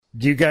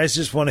Do you guys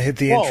just want to hit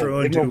the intro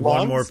and do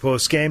one more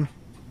post game?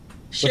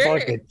 Sure.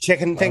 With like a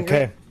chicken thing.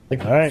 Okay. All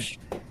right.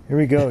 Here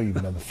we go, you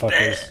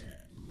motherfuckers.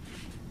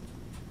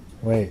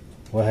 Wait,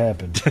 what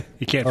happened?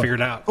 You can't figure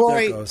it out. Troy,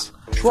 There it goes.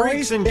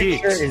 Freaks and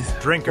geeks,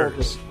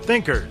 drinkers,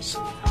 thinkers,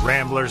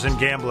 ramblers and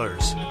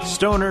gamblers,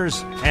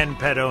 stoners and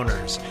pet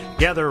owners.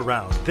 Gather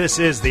around. This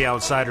is the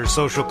Outsiders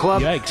Social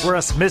Club, Yikes. where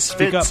us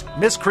misfits,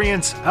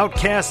 miscreants,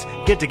 outcasts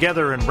get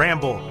together and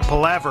ramble,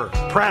 palaver,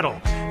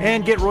 prattle,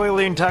 and get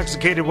royally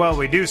intoxicated while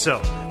we do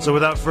so. So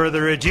without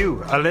further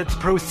ado, let's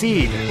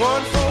proceed.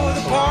 One for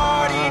the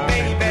party,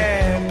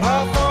 baby.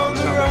 Puff on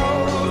the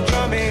road,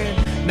 drum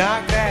in,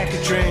 knock back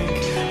a drink.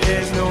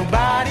 There's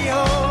nobody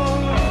home.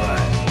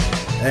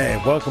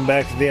 Hey, welcome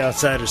back to the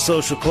Outsiders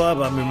Social Club.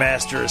 I'm your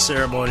master of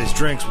ceremonies,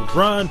 drinks with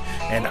Ron,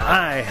 and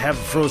I have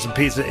a frozen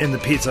pizza in the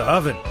pizza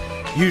oven.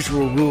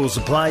 Usual rules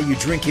apply. You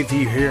drink if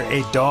you hear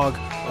a dog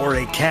or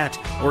a cat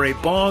or a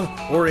bong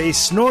or a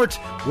snort.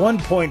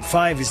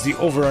 1.5 is the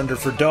over-under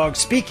for dogs.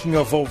 Speaking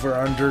of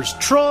over-unders,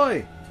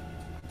 Troy,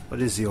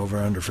 what is the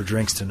over-under for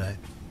drinks tonight?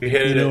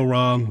 You know,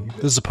 Ron,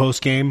 this is a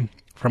post game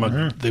from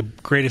the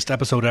greatest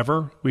episode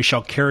ever. We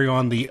shall carry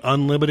on the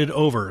unlimited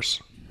overs.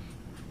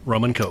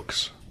 Rum and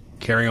Cokes.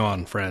 Carry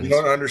on, friends. You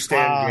don't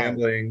understand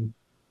gambling.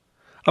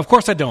 Of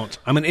course I don't.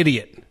 I'm an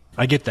idiot.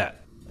 I get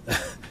that.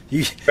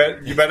 You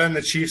bet on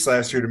the Chiefs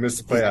last year to miss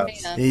the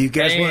playoffs. Hey, you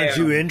guys want to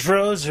do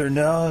intros or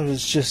no? It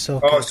was just so.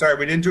 Oh, sorry,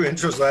 we didn't do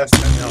intros last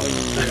time.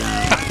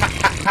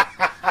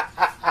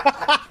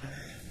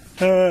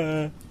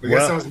 I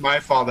guess that was my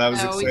fault. I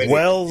was excited.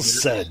 Well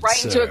said. Right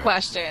sir. into a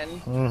question.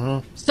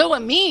 Mm-hmm. So,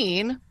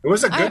 Amin. It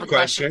was a I have good a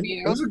question question. for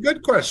you. It was a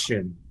good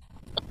question.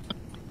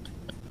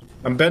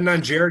 I'm betting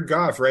on Jared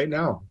Goff right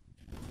now.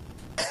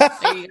 There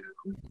you go.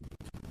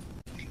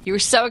 You were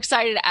so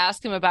excited to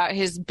ask him about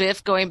his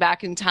Biff going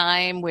back in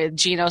time with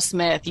Geno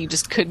Smith. You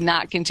just could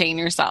not contain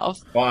yourself.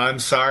 Well, I'm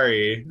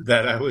sorry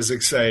that I was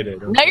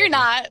excited. No, you're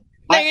not.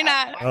 No, you're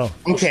not. Oh,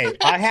 Okay,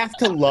 I have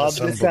to love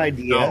this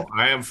idea No,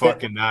 I am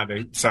fucking not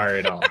sorry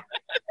at all.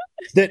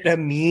 that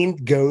Amin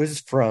goes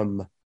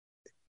from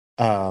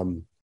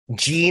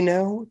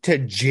Geno to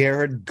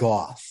Jared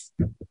Goff.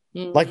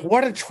 Like,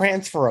 what a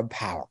transfer of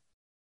power.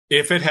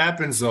 If it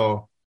happens,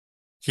 though,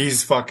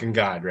 he's fucking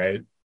God,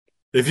 right?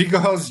 If he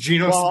calls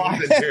Geno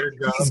Smith and Jared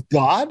Goff. He's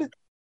God?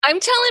 I'm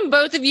telling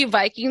both of you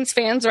Vikings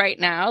fans right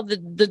now, the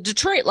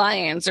Detroit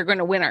Lions are going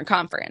to win our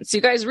conference.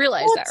 You guys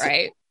realize that,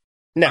 right?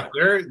 No.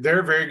 They're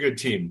a very good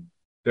team.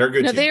 They're a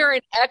good No, team. they are an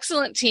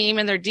excellent team,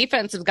 and their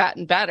defense has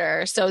gotten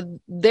better.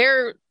 So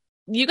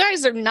you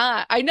guys are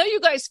not. I know you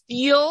guys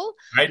feel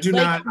I do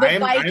like not. the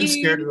I'm Vikings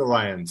scared of the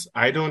Lions.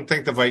 I don't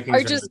think the Vikings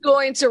are just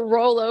going to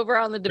roll over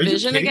on the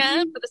division kidding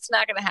again, me? but it's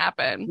not going to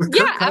happen. With Kirk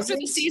Yeah, after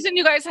the Cousins? season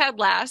you guys had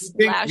last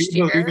You believe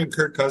year, in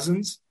Kirk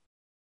Cousins?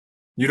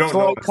 You don't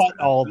Troy know. cut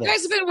all you this.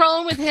 guys have been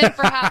rolling with him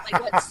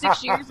for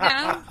 6 years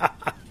now.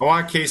 I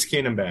want Case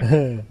Keenum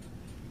back.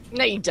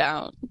 No, you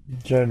don't.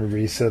 trying to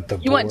reset the.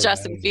 You want board,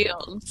 Justin man.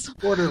 Fields.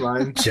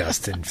 Borderline.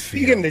 Justin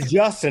Speaking Fields. to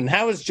Justin,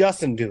 how is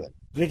Justin doing?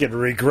 Thinking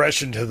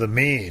regression to the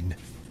mean.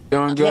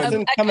 Doing good.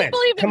 Justin, I come can't in.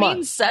 believe Come on.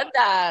 Amin said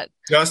that.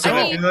 Justin,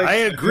 I mean, I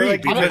agree,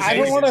 because I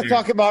don't want to dude.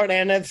 talk about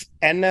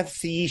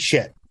NFC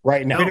shit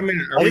right now. Wait a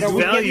minute. Are His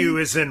we, value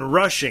is in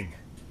rushing.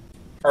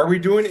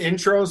 doing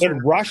intros? In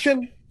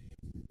Russian?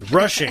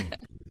 Rushing.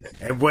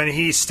 And when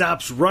he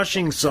stops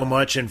rushing so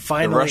much and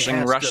finally rushing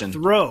has Russian.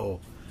 to throw.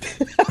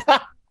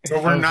 So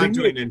we're not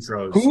doing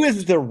intros. Who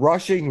is the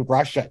rushing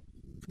Russian?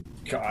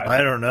 God.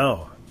 I don't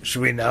know.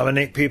 Should we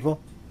nominate people?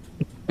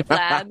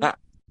 Glad.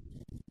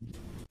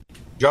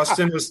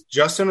 Justin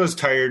was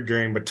tired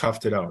during, but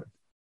toughed it out.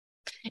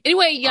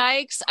 Anyway,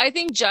 yikes. I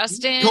think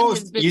Justin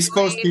East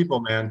Coast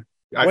people, man.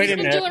 Wait He's a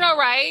been minute. doing all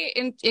right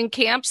in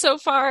camp so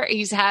far.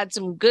 He's had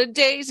some good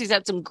days. He's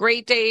had some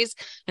great days,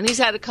 and he's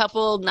had a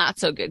couple not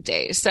so good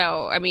days.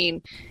 So, I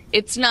mean,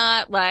 it's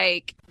not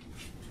like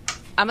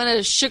I'm going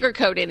to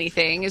sugarcoat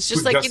anything. It's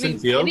just Who, like Justin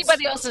Fields?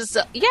 anybody else's.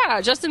 Yeah,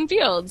 Justin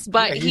Fields.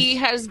 But Yeah, he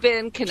has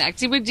been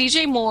connecting with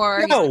DJ Moore.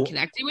 He's No. been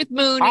connecting with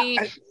Mooney.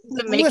 I-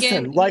 He's been making,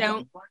 listen, like-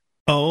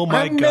 Oh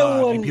my I'm no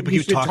God. one And people you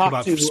keep should talking talk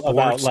about to sports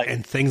about, like-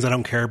 and things I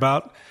don't care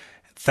about.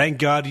 Thank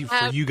God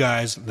for you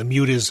guys. The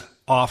mute is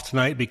off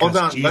tonight because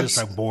Hold on, Jesus, let's-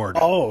 I'm bored.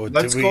 Oh,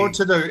 Let's did go we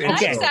to the Can I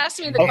intro. just ask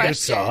me the get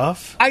this question?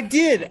 off? I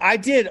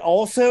did.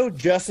 Also,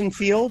 Justin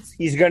Fields,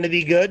 he's going to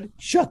be good.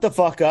 Shut the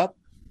fuck up.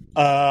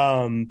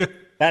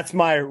 That's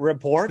my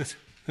report.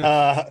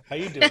 How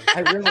you doing?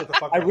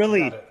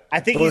 I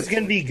think he's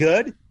going to be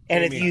good.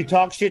 And if you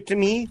talk shit to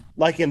me,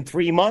 like in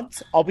 3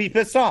 months, I'll be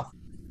pissed off.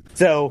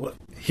 So,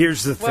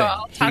 Here's the thing.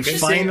 Well, talk he to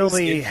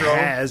finally this intro.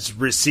 has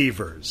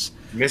receivers.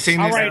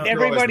 Missing all this right, intro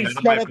everybody is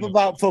not shut my up fault.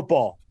 about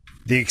football.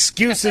 The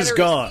excuse is better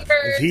gone.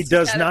 receivers, If he he's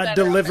does got a not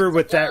better deliver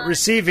with that offensive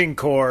receiving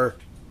core,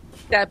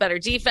 Got better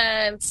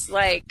defense.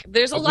 Like,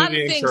 there's a I'll lot do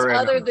of the things intro right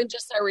other now. than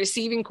just our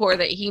receiving core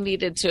that he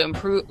needed to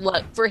improve,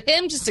 for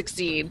him to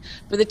succeed,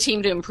 for the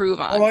team to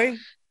improve on. Boy,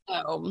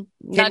 So, can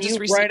not just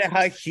you write a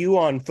receivers. haiku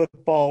on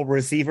football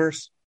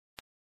receivers?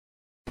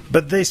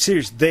 But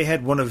they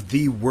had one of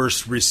the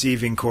worst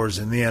receiving cores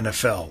in the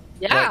NFL.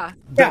 Yeah.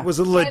 That was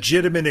a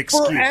legitimate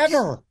excuse.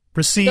 Forever.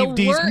 Receive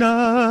these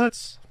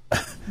nuts.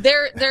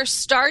 Their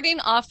starting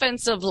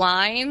offensive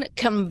line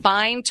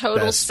combined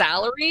total Best.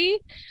 salary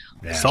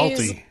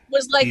Salty.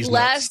 was like These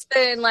less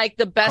than like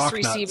the best Cock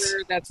nuts.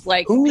 receiver that's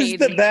like Who's paid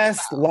the me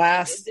best well.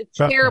 last It's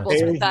terrible.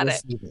 It's Bears pathetic.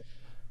 receiver?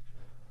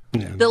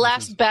 Yeah, The this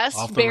last is best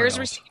off the Bears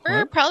rails.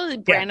 receiver, probably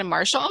Brandon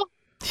Marshall.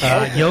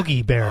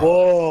 Yogi Bear.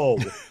 Whoa.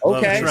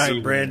 Love Okay. to see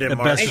Brandon The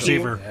best Marshall.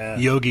 receiver, Yeah.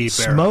 Yogi Bear.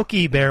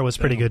 Smokey Bear was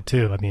pretty good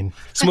too. I mean,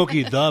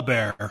 Smokey the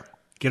Bear.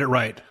 Get it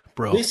right,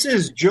 bro. This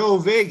is Joe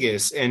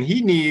Vegas, and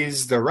he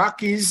needs the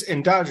Rockies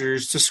and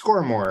Dodgers to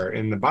score more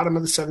in the bottom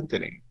of the 7th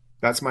inning.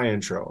 That's my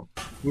intro.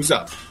 Who's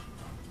up?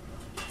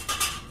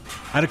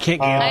 I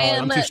can't I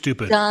gamble. am I'm too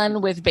stupid.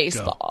 done with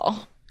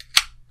baseball.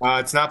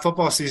 It's not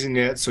football season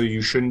yet, so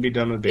you shouldn't be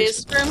done with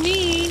It's baseball. for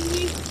me.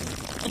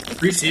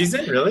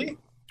 Preseason, really?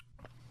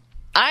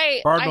 I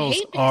Cardinals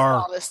hate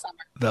baseball are- this summer.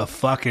 The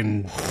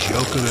fucking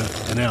joke of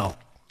the NL.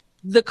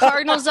 The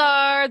Cardinals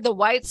are, the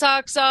White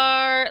Sox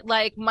are.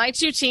 Like, my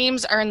two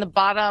teams are in the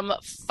bottom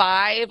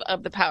 5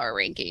 of the power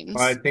rankings.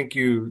 I think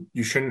you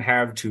shouldn't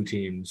have two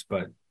teams,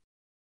 but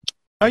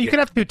oh, you can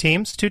have two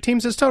teams. Two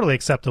teams is totally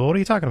acceptable. What are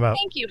you talking about?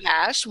 Thank you,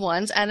 Hash.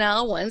 One's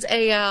NL, one's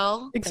AL.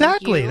 Thank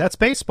Exactly. you. That's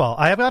baseball.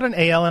 I have got an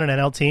AL and an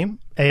NL team.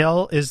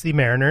 AL is the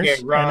Mariners. Yeah,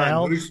 Ron,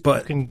 NL who's- you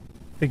But can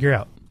figure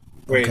out.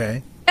 wait.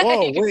 okay,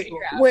 Whoa, You can wait, figure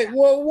out. wait,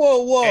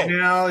 whoa.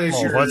 NL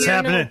is your what's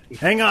happening?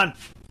 Hang on.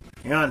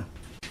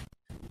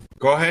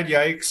 Go ahead,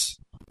 yikes.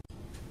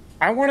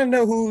 I want to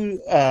know who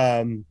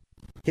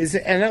his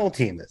NL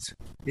team is.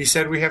 He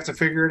said we have to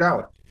figure it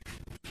out.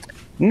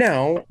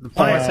 No.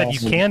 Oh, I said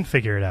you can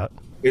figure it out.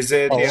 Is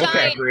it the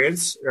okay.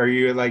 Patriots? Are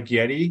you like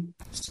Yeti?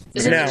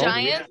 Is it No. the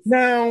Giants?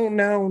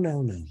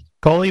 No.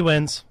 Coley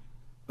wins.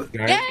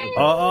 Yay!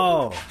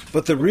 Oh,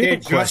 but the real Hey,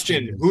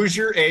 question Justin, who's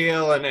your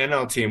AL and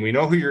NL team? We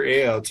know who your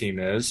AL team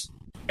is.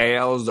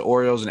 AL is the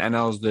Orioles and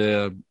NL is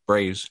the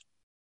Braves.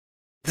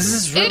 this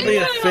is really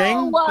a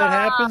thing that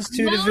happens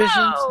to No.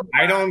 divisions.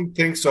 I don't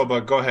think so,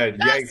 but go ahead.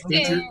 Yikes.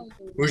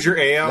 Who's your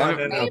AL Let and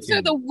me- NL Names are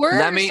team? the worst.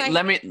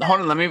 Let me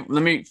hold on.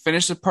 Let me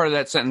finish the part of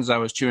that sentence I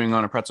was chewing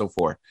on a pretzel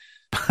for.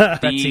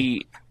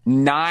 Betsy. The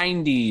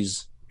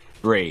 90s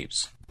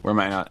Braves. Where am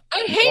I not?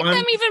 I hate One-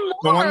 them even more.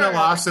 The one that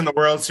lost in the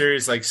World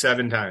Series like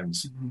 7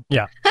 times,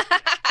 Yeah.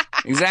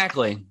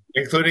 Exactly.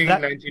 including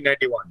That-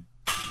 1991.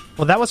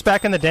 Well, that was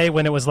back in the day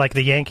when it was like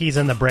the Yankees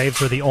and the Braves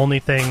were the only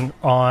thing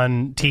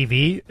on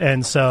TV,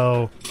 and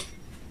so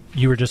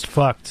you were just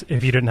fucked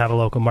if you didn't have a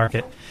local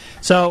market.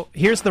 So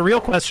here's the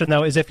real question,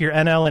 though, is if your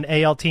NL and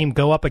AL team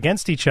go up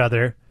against each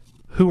other,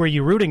 who are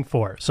you rooting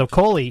for? So,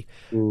 Coley,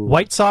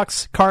 White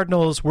Sox,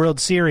 Cardinals, World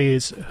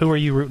Series, who are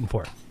you rooting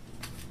for?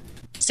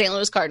 St.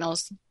 Louis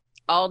Cardinals.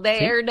 All day,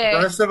 every The day.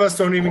 rest of us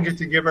don't even get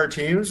to give our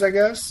teams, I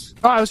guess.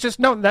 Oh, I was just,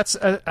 no, that's,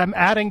 I'm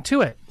adding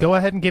to it. Go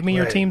ahead and give me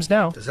your Wait, teams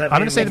now. does that I'm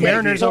going mean to say the we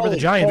can't Mariners be- over the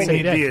Giants any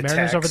Need the day. Mariners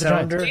attack over the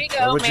Giants. sounder? There you Is go,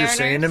 that what you're Mariners.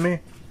 saying to me?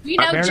 You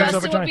know, Mariners Justin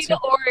over will be Giants, the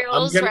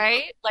Orioles, I'm gonna-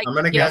 right? Like, I'm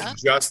going to yeah.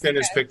 guess Justin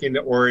is picking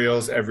the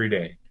Orioles every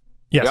day.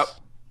 Yes. Yep.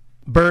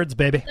 Birds,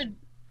 baby.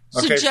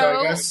 So Okay, so Joe,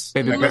 I guess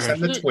Baby I'm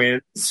the Bird.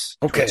 Twins.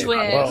 Okay,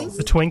 Twins. well,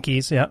 The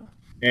Twinkies, yeah.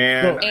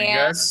 And I And-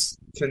 guess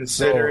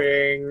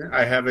considering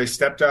I have a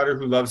stepdaughter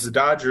who loves the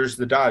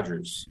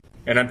Dodgers.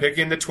 And I'm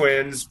picking the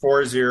Twins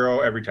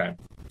 4-0 every time.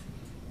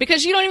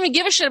 because you don't even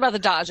give a shit about the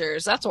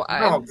Dodgers. That's why.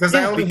 No, because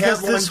I only because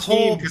have one this team.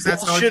 whole Because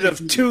that's how bullshit it's-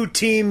 of 2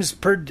 teams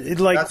per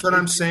like That's what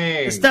I'm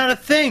saying. It's not a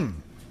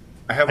thing.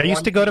 I have I used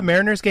one to go to team.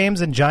 Mariners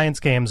games and Giants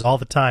games all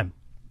the time.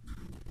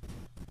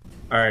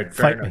 All right,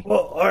 fair Fight enough. me. Well,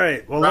 all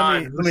right. Well,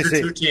 Ron, let me who's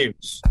your see. 2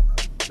 teams?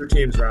 2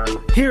 teams, Ron.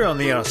 Here on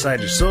the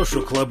Outsiders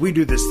Social Club, we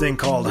do this thing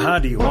called How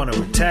Do You Want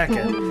to Attack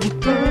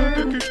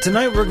It?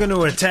 Tonight we're going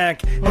to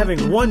attack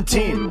having 1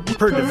 team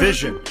per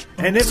division.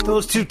 And if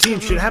those 2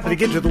 teams should happen to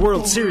get to the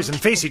World Series and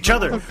face each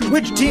other,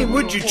 which team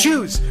would you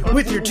choose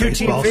with your 2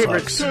 team Baseball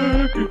favorites?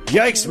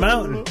 Yikes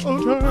Mountain.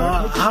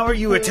 How are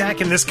you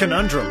attacking this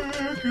conundrum?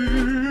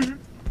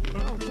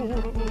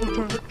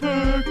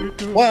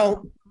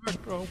 Well,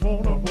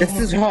 this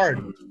is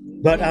hard,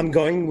 but I'm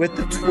going with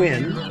the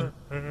Twins.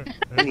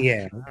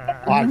 Yeah, Doesn't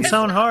obviously.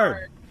 sound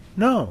hard.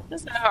 No,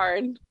 It's not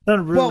hard.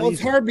 not really. Well,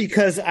 it's hard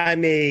because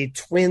I'm a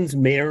Twins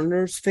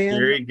Mariners fan.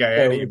 Gary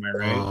Gaetti, am I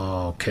right?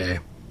 Oh, okay.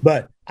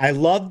 But I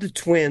love the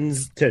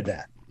Twins to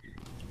death.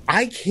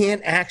 I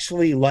can't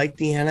actually like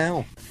the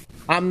NL.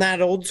 I'm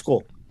that old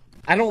school.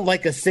 I don't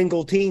like a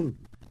single team.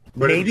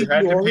 But if Maybe you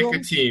had the to pick a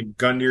Orioles. team,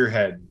 gun to your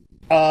head,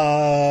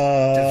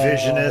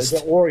 Divisionist.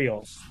 The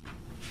Orioles.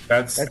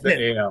 that's That's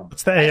the it. AL.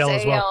 It's the AL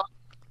as well. AL.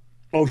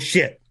 Oh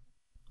shit.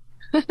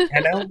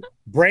 NL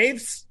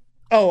Braves.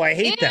 Oh, I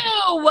hate them.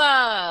 Ew.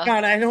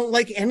 God, I don't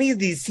like any of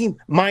these teams.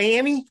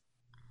 Miami.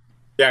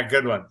 Yeah,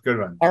 good one. Good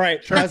one. All right,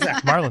 how's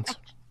that? Marlins.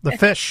 The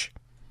fish.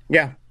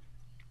 Yeah.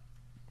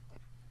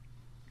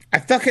 I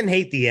fucking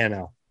hate the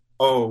NL.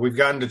 Oh, we've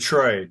gotten to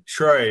Troy.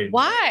 Troy.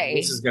 Why?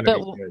 This is going to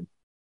But- be good.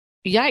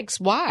 Yikes!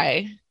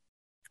 Why?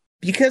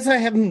 Because I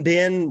haven't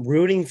been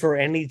rooting for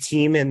any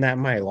team in that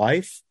my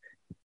life.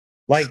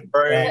 Like,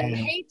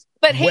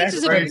 But hates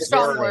is a very West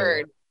strong Florida.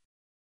 word.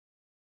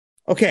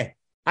 okay,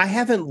 I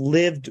haven't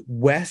lived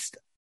west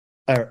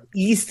or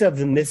east of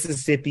the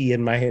Mississippi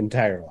in my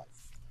entire life.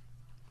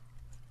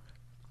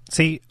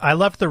 See, I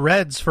left the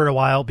Reds for a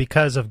while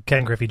because of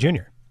Ken Griffey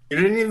Jr. You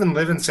didn't even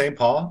live in St.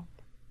 Paul?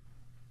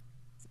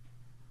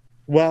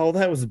 Well,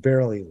 that was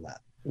barely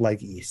left,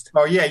 like east.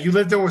 Oh, yeah. You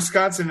lived in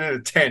Wisconsin in a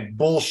tent.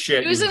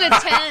 Bullshit. He was in a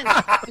tent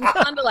in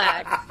Fond du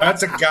Lac.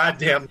 That's a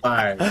goddamn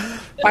lie.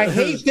 I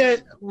hate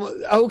that.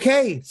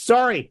 Okay,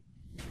 sorry.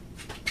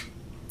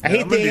 I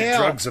hate I'm gonna the do AL.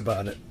 drugs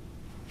about it.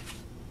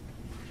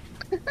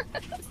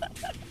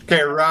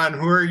 Okay, Ron,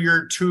 who are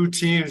your two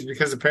teams?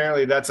 Because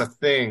apparently that's a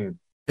thing.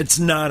 It's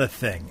not a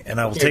thing, and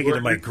I will Okay, take it where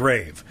to my you-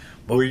 grave.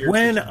 But where your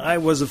when two I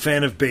was a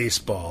fan of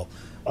baseball,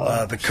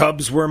 the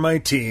Cubs were my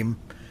team.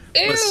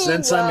 But Ew.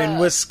 since I'm in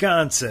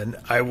Wisconsin,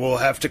 I will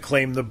have to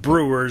claim the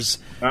Brewers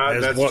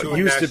as That's what two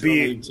used to National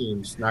be. League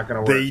teams. Not going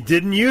to work. They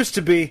didn't used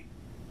to be.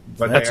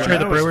 But That's they Sure, are.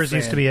 the I was a Brewers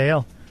used fan. to be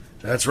AL.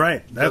 That's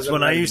right. That's Doesn't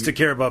when I matter. used to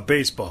care about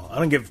baseball. I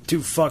don't give two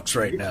fucks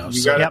right now. You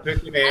so- got to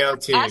pick an AL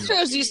team.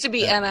 Astros used to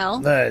be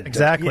NL.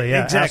 Exactly,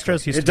 yeah.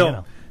 Astros used It to be don't-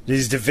 NL.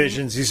 These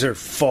divisions, these are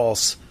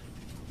false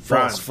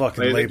Ron, fucking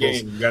play the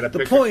labels. game. You gotta The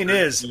pick point a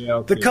is,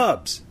 AL the team.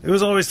 Cubs. It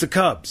was always the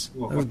Cubs.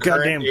 Well, It was a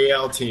current goddamn.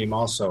 AL team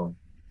also.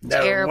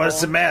 Now, Terrible. what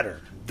does it matter?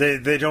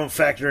 They don't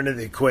factor into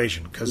the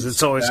equation because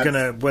it's always That's-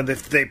 gonna when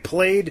they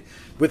played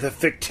with a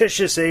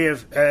fictitious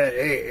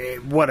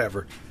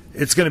whatever.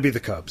 It's gonna be the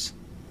Cubs.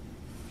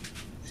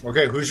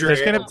 Okay, who's your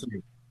There's AL gonna-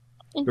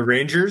 team? The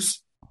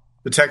Rangers?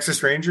 The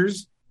Texas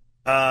Rangers?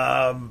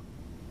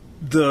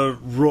 The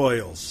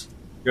Royals.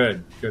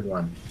 Good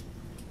one.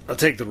 I'll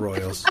take the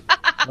Royals.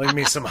 Like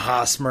me some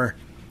Hosmer.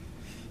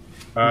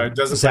 It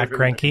doesn't Zach play for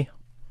the- Greinke.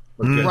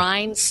 Okay.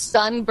 Ryan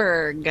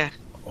Sundberg.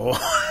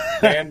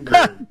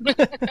 Sandberg.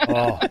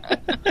 Oh,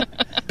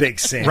 big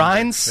Sam.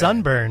 Ryan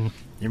Sunburn.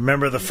 You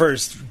remember the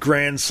first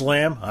Grand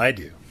Slam? I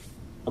do.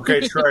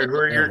 Okay, Troy, who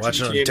are your two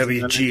watching on teams? WGN. And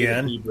then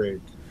I get a tea break.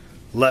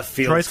 Left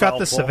field. Troy's got foul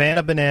the pole.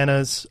 Savannah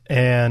Bananas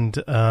and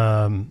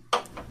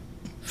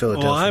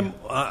Philadelphia.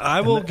 Well,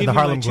 I will And the give you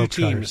Harlem my two Globetrotters.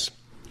 teams,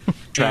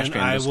 Trash and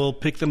I Pandas. will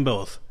pick them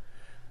both.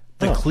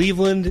 The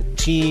Cleveland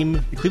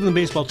team, the Cleveland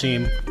baseball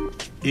team,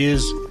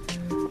 is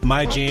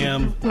my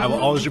jam. I will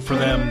always root for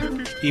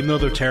them, even though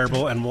they're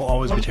terrible, and will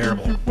always be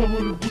terrible,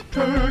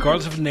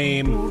 regardless of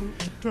name.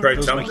 Right,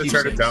 Those tell are me my to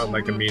turn it keepsakes. down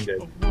like Amin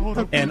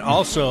did. And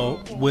also,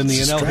 when the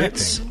It's NL distracting.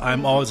 hits,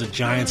 I'm always a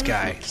Giants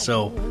guy.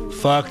 So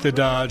fuck the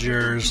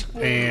Dodgers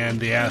and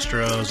the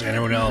Astros and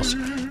everyone else.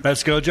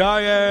 Let's go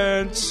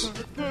Giants!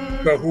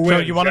 So who So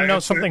wins? you want to know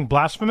Giants? something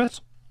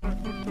blasphemous?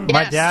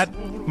 My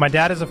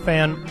dad is a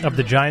fan of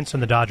the Giants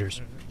and the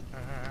Dodgers.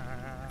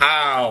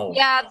 Ow.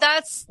 Yeah,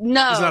 that's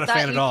no. He's not a that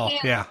fan at you all.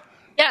 can't- Yeah.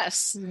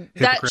 Yes, that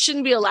Hypocrite.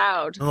 shouldn't be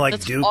allowed. like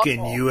That's Duke awful.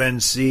 and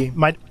UNC.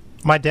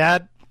 My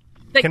dad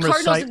The can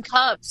Cardinals recite- and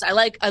Cubs.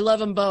 I love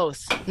them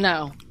both.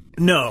 No,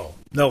 No,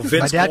 Vince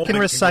My dad Coleman can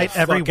recite go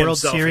every fuck World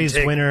himself and Series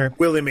take winner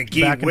Willie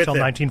McGee back with until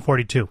him.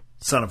 1942.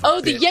 Son of a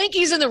oh, the bitch.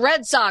 Yankees and the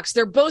Red Sox.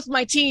 They're both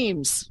my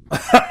teams.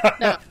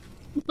 No.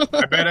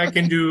 I bet I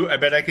can do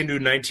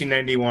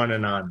 1991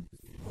 and on.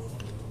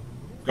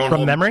 Don't From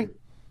hold memory?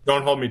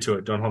 Don't hold me to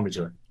it. Don't hold me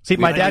to it. See,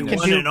 my dad can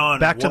 91 do and on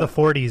back to the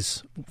what?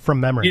 40s from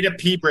memory. Need a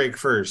pee break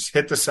first.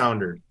 Hit the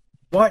sounder.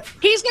 What?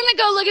 He's gonna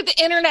go look at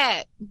the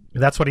internet.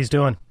 That's what he's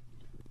doing.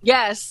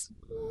 Yes.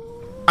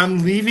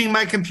 I'm leaving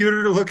my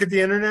computer to look at the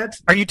internet.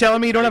 Are you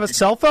telling me you don't have a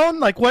cell phone?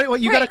 Like,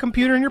 what? You got a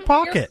computer in your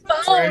pocket?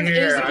 Your phone Right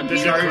here. is a I'm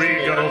computer. charging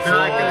it. I'm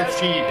not gonna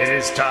cheat. It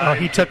is time. Oh,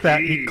 he took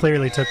that. He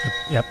clearly took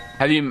the. Yep.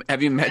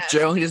 Have you met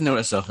Joe? He doesn't know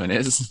what a cell phone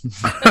is.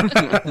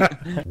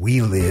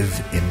 We live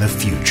in the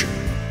future,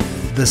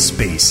 the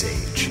space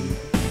age.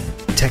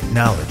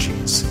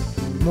 Technologies,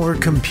 more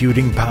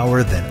computing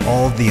power than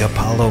all the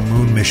Apollo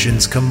moon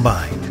missions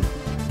combined,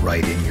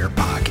 right in your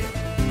pocket.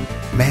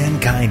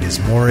 Mankind is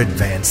more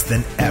advanced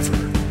than ever,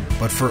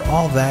 but for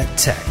all that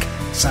tech,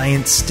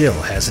 science still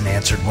hasn't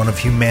answered one of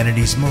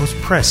humanity's most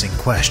pressing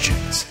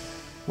questions.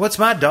 What's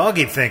my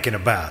doggy thinking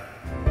about?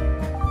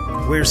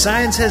 Where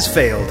science has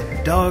failed,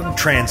 Dog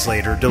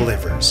Translator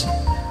delivers.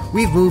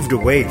 We've moved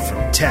away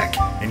from tech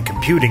and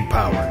computing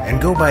power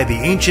and go by the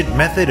ancient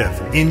method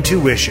of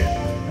intuition.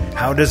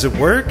 How does it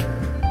work?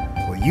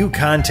 Well, you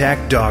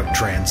contact Dog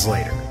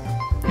Translator.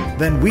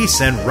 Then we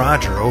send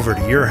Roger over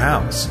to your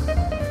house.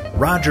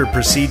 Roger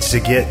proceeds to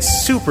get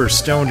super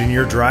stoned in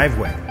your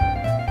driveway.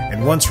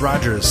 And once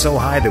Roger is so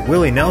high that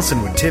Willie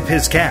Nelson would tip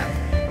his cap,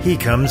 he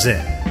comes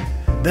in.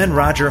 Then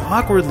Roger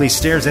awkwardly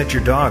stares at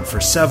your dog for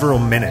several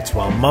minutes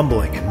while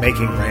mumbling and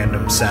making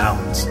random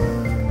sounds.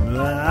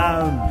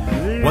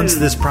 Once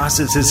this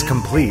process is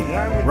complete,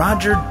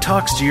 Roger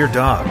talks to your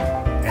dog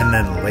and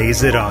then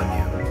lays it on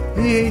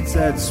you. He hates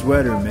that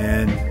sweater,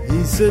 man.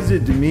 He says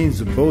it demeans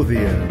the both of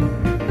you.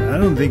 I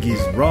don't think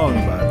he's wrong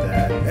about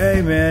that.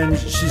 Hey, man,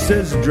 she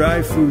says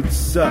dry food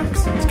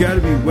sucks. It's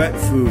gotta be wet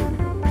food.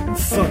 And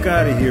fuck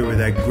out of here with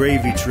that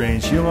gravy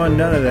train. She don't want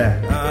none of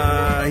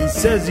that. He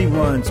says he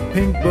wants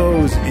pink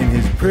bows in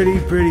his pretty,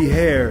 pretty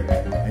hair.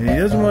 And he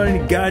doesn't want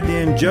any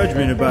goddamn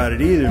judgment about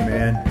it either,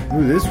 man.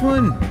 Ooh, this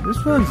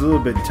one's a little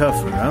bit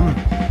tougher.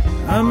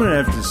 I'm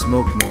gonna have to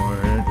smoke more.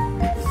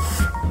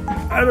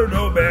 I don't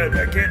know, man.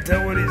 I can't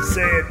tell what he's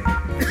saying.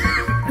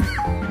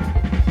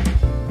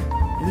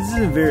 This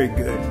isn't very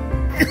good.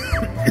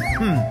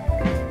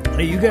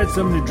 Hey, you got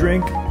something to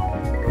drink?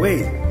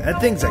 Wait, that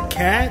thing's a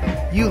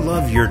cat? You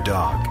love your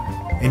dog.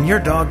 And your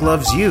dog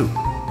loves you.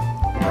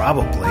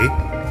 Probably.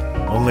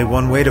 Only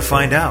one way to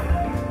find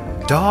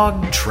out.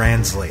 Dog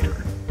Translator.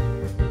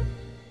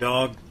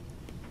 Dog.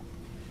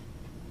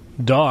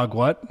 Dog,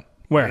 what?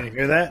 Where? Can you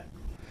hear that?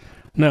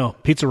 No,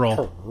 pizza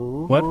roll.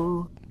 What?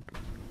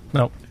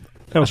 No.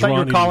 That was I thought you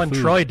Ron were calling eating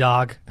food. Troy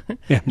dog.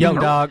 Yeah. Yo,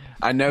 dog.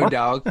 I know,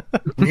 dog.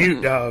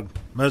 Mute dog.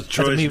 That's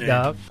Troy's mute name.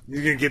 dog.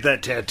 You're going to get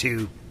that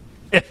tattoo.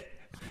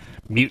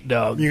 Mute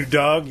dog. Mute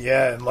dog?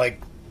 Yeah, and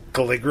like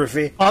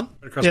calligraphy. On,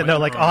 Across yeah, my no,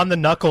 arm. like on the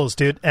knuckles,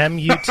 dude.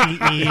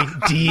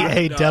 MUTEDAWG.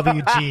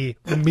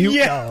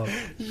 Mute dog.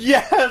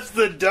 Yes,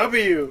 the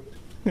W.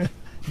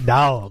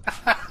 Dog.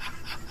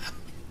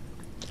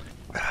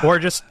 Or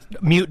just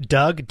mute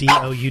Doug,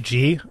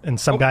 DOUG, and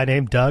some guy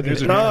named Doug.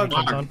 There's a Dog.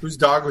 Dog. Whose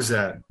dog was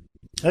that?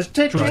 That's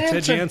Ted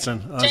Ted Jansen.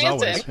 Jansen, as Jansen.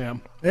 always. Yeah.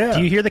 Yeah.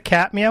 Do you hear the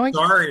cat meowing?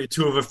 Sorry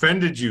to have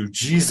offended you. You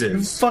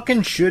Jesus.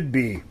 fucking should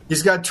be.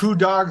 He's got 2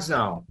 dogs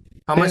now.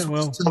 How am I Yeah,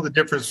 supposed well. to tell the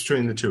difference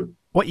between the two?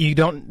 What, you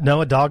don't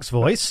know a dog's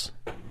voice?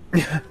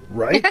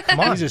 Right? Come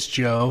on. Jesus,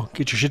 Joe,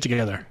 get your shit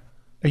together.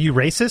 Are you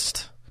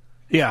racist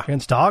Yeah,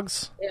 against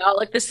dogs? They all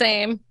look the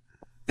same.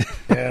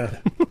 Yeah.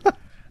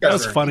 that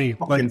was funny.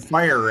 Fucking Like,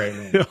 fire right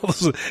now.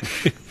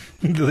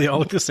 do they all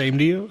look the same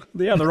to you?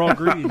 Yeah, they're all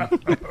green.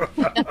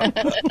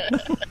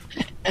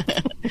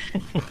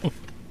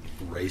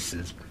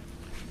 Racist.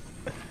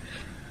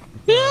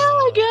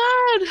 Oh my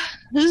god,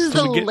 this is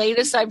So the we get-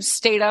 latest I've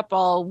stayed up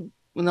all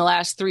in the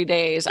last 3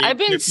 days. I've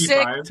been sick.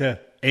 55? To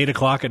 8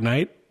 o'clock at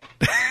night.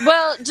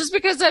 Well, just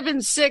because I've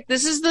been sick,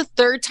 this is the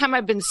 3rd time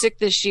I've been sick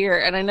this year,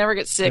 and I never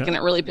get sick, Yeah. and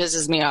it really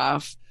pisses me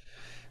off.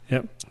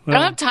 Yep. I Well,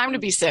 don't have time to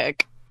be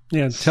sick.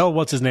 yeah. Tell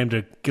what's his name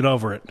to get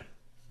over it.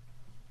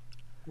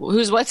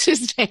 What's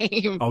his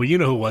name? Oh, you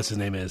know who what's his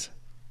name is.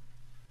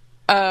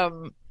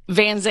 Van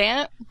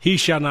Zant. He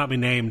shall not be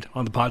named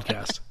on the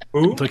podcast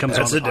Who? until he comes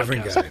That's on a the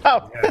different podcast.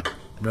 guy. Yeah.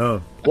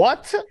 No.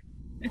 What?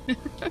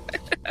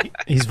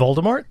 He's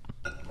Voldemort?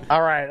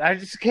 All right, I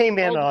just came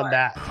in on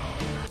that.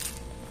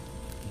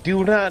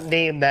 Do not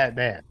name that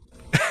man.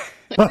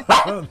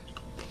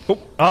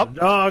 Oh,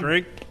 Dog.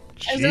 Drink.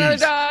 There's another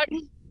dog.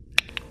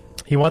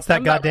 he wants that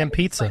I'm not goddamn liking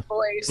pizza. my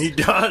voice. He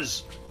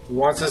does. He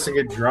wants us to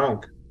get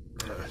drunk.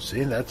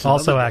 See, that's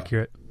Also another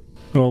accurate.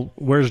 Well,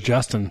 where's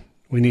Justin?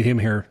 We need him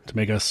here to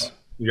make us.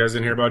 You guys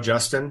didn't hear about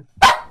Justin?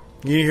 dog.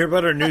 You hear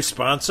about our new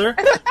sponsor?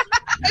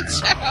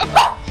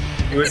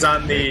 He was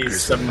on the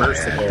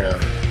submersible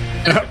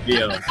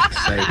deal.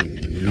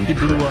 He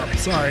blew up.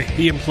 Sorry,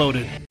 he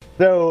imploded.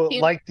 So,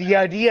 like, the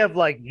idea of,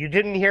 like, you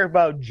didn't hear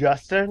about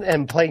Justin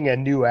and playing a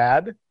new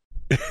ad?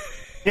 Yeah.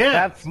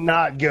 That's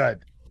not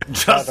good.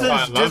 Justin's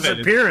I love it.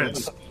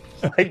 disappearance.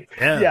 Like,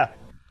 Yeah. yeah.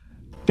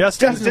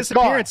 Justin's Justin's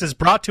disappearance is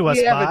brought to us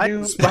We have a by...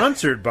 new-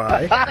 Sponsored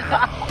by.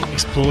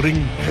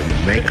 Exploding.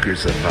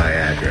 Makers of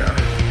Viagra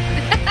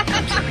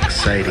comes an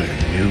exciting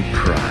new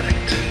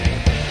product.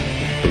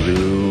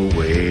 Blue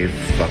Wave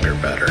Fucker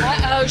Better.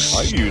 Uh-oh,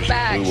 I use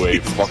back. Blue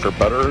Wave Fucker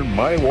Better, and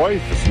my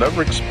wife has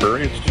never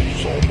experienced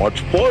so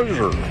much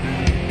pleasure.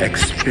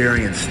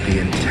 Experience the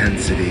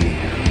intensity.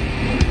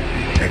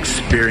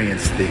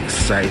 Experience the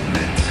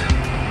excitement.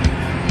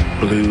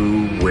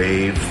 Blue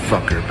Wave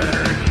Fucker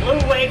Better.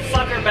 Blue Wave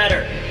Fucker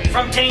Better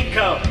from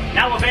Taintco.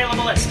 Now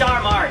available at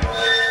Star Mart.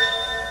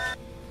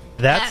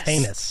 That's Yes.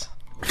 heinous.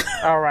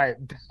 All right.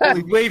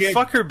 Wait,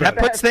 fuck her That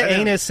better. puts the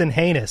anus in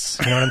heinous.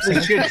 You know what I'm saying?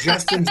 Holy shit,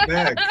 Justin's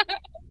back.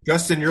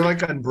 Justin, you're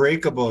like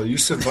unbreakable. You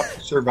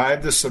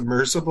survived the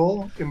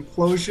submersible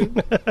implosion?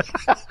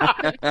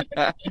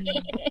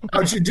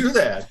 How'd you do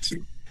that?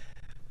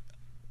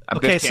 I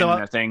Okay, okay, so,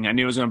 that thing. I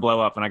knew it was going to blow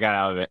up, and I got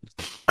out of it.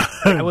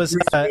 I was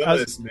Feel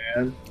this,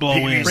 man. Blow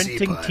in.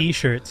 printing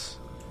T-shirts.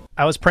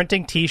 I was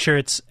printing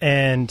T-shirts,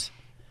 and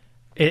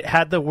it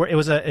had the word. It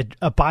was a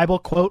Bible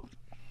quote,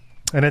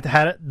 and it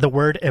had the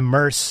word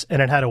immerse, and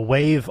it had a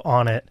wave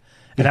on it.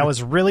 And I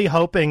was really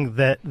hoping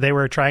that they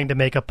were trying to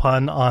make a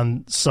pun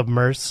on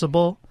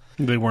submersible,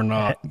 They were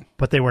not.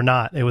 but they were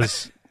not. It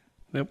was.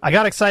 Nope. I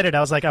got excited.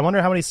 I was like, I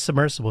wonder how many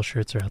submersible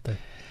shirts are out there.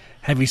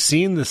 Have you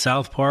seen the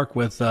South Park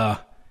with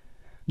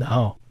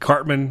No.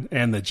 Cartman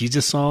and the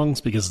Jesus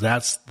songs? Because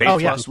that's Faith Oh,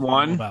 yeah. plus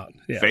one. about.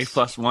 Yes. Faith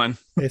plus one.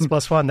 It's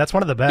 +1. That's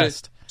one of the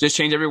best. Just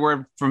change every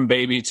word from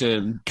baby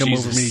to Come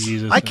Jesus. over me,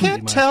 Jesus. I and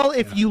can't be my- tell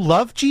if you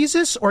love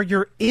Jesus or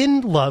you're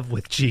in love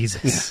with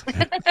Jesus.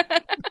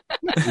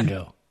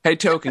 Bingo. Hey,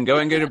 Token, go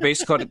and get a bass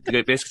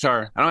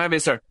guitar. I don't have a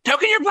bass guitar.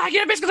 Token, you're black.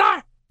 Get a bass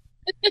guitar.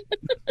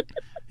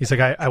 He's like,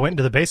 I went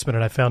into the basement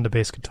and I found a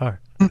bass guitar.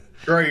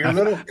 Troy, your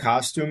little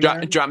costume.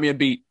 there, Drop me a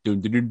beat.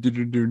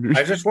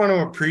 I just want to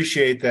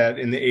appreciate that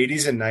in the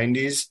 80s and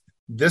 90s,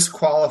 this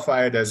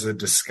qualified as a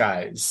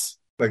disguise.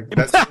 Like,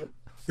 that's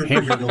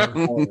Hamburger.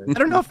 I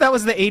don't know if that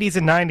was the 80s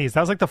and 90s.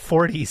 That was like the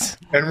 40s.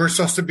 And we're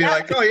supposed to be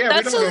like, oh, yeah, we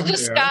That's don't know a who they are.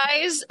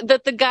 disguise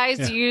that the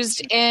guys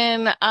used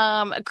in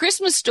A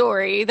Christmas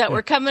Story that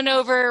were coming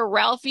over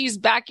Ralphie's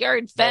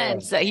backyard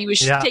fence that he was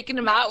taking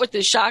him out with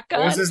his shotgun.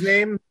 What was his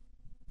name?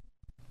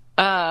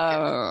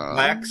 Uh,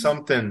 Black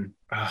something.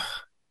 Ugh,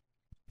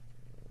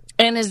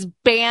 and his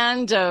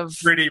band of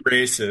pretty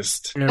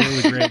racist. Yeah,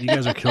 really great. You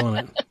guys are killing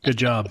it. Good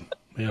job.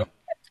 Yeah.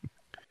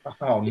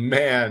 Oh,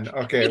 man.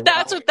 Okay.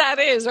 That's what that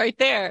is right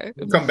there.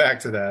 We'll come back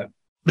to that.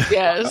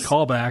 Yes.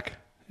 Call back.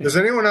 Does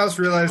anyone else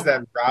realize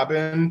that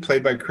Robin,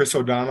 played by Chris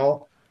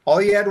O'Donnell, all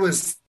he had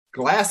was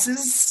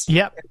glasses?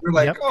 Yep. And we're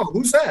like, oh,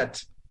 who's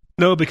that?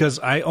 No, because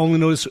I only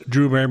noticed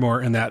Drew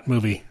Barrymore in that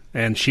movie,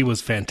 and she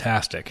was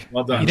fantastic.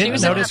 Well done. You didn't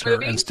was in notice that her.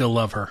 movie? And still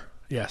love her.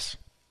 Yes.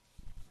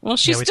 Well,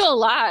 she's we- still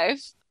alive.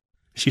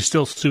 She's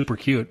still super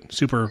cute.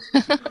 Super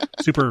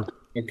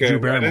Okay, Drew I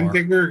Barrymore. didn't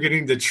think we were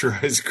getting to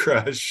Troy's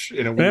crush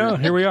in a weird Yeah,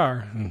 here we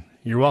are.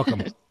 You're welcome.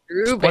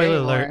 Drew Spoiler Barrymore.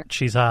 alert,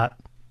 she's hot.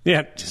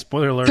 Yeah,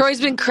 spoiler alert. Troy's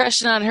been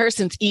crushing on her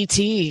since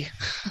E.T.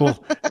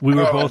 Well, we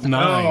were both 9.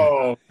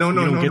 No, You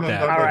don't get no,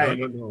 that. no, All right.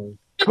 no.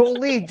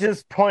 Goalie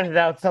just pointed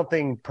out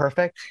something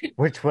perfect,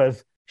 which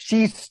was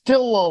she's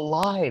still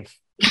alive.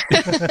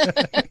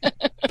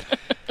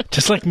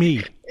 Just like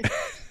me.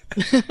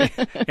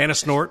 And a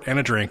snort and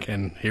a drink,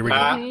 and here we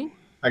go.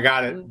 I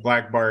got it.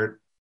 Black Bart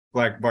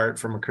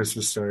from A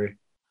Christmas Story.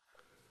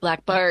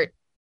 Black Bart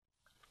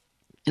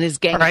and his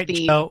gang All right, of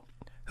thieves. so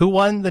who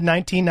won the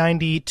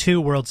 1992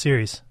 World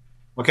Series?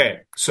 Okay,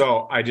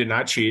 so I did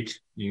not cheat.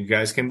 You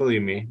guys can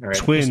believe me. All right.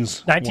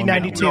 Twins.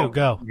 1992, No.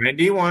 go.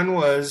 91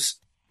 was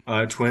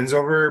Twins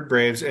over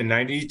Braves, and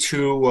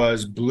 92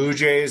 was Blue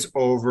Jays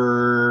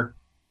over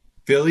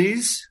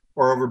Phillies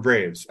or over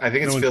Braves. I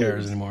think it's No one Phillies.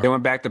 cares anymore. They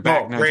went back to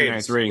back. No,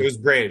 Braves. 1993. It was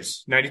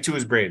Braves. 92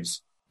 was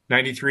Braves.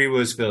 93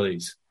 was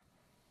Phillies.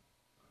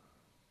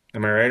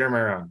 Am I right or am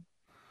I wrong?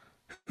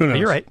 Who knows?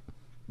 You're right.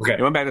 Okay.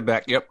 They went back to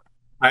back. Yep.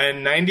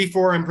 And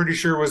 94, I'm pretty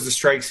sure, was the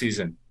strike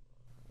season.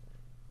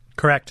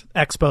 Correct.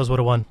 Expos would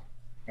have won.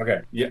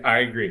 Okay. Yeah, I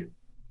agree.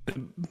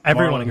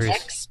 Everyone Marlins.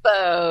 agrees.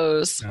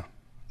 Expos.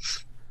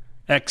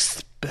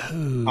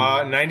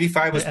 Expo.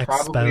 95 was The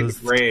probably the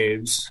exposed.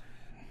 Braves.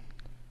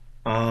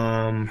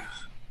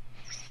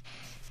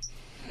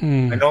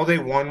 I know they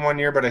won one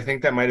year, but I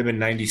think that might have been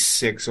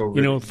 96 over.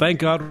 You know, thank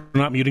God we're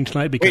not muting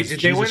tonight because Wait, did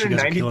they Jesus, win you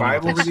in guys are killing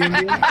 95 me. over the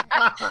Indians?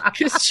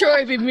 Because Troy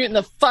would be muting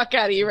the fuck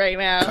out of you right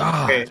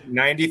now. Okay,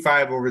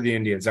 95 over the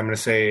Indians. I'm going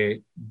to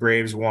say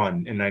Braves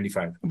won in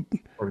 95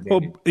 over the Oh,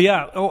 Indians.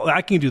 yeah. Oh,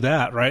 I can do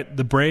that, right?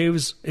 The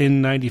Braves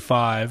in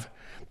 95,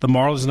 the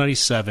Marlins in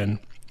 97.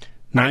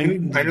 I knew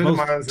the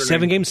Marlins were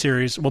 7-game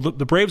series. Well,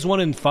 the Braves won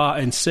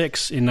in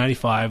 6 in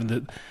 95.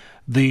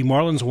 The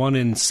Marlins won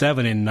in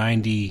 7 in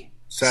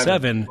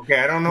 97. Okay,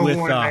 I don't know with,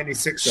 who won in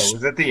 96, though.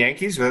 Was that the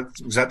Yankees?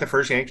 Was that the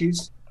first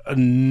Yankees? I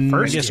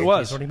First guess it Yankees,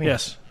 was. what do you mean?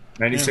 Yes.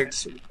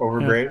 96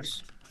 over Yeah.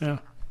 Braves? Yeah.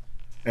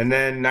 And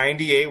then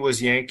 98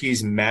 was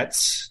Yankees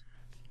Mets.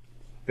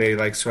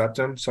 They swept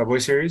them. Subway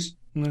Series.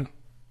 Yeah.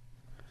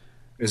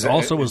 Is It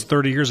also was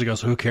 30 years ago,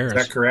 so who cares?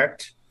 Is that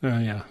correct?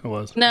 Yeah, it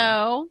was.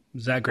 No.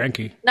 Zach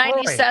Greinke.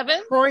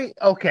 97? Troy,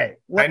 okay.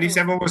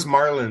 97 was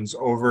Marlins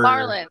over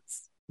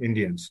Marlins.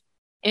 Indians.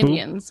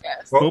 Indians,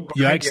 yes. Oh,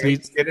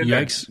 yikes. get in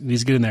there. Yikes.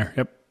 Needs to get in there.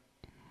 Yep.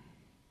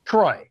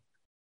 Troy,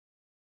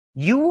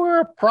 you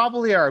were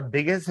probably our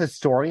biggest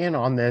historian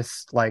on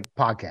this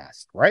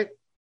podcast, right?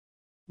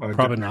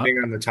 Probably not.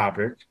 Depending on the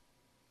topic.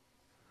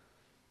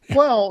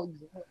 Well,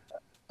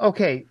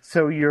 okay,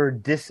 so you're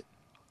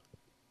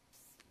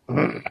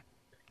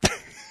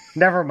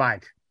Never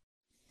mind.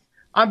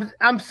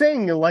 I'm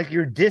saying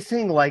you're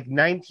dissing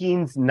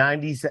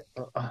 1990s.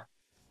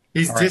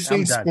 He's All right, dissing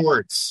I'm done.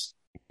 sports.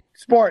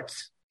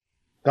 Sports.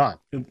 Gone.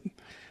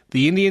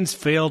 The Indians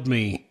failed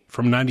me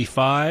from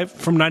 95,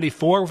 from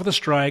 94 with the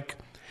strike,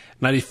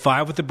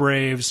 95 with the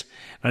Braves,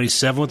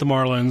 97 with the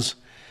Marlins,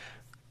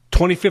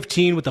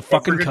 2015 with the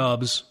fucking forget-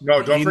 Cubs.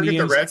 No, don't forget the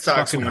Indians Red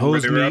Sox fucking one where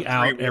hosed they were me up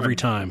out 3-1. every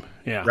time.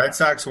 Yeah. Red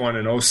Sox won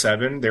in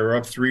 07. They were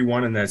up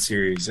 3-1 in that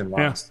series and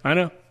Yeah, lost. I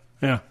know.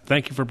 Yeah.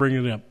 Thank you for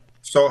bringing it up.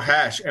 So,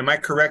 Hash, am I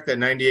correct that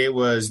 98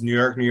 was New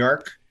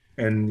York,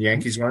 and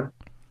Yankees won?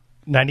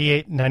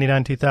 98,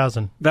 99,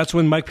 2000. That's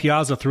when Mike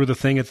Piazza threw the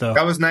thing at the.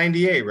 That was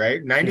 98,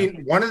 right?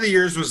 One of the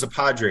years was the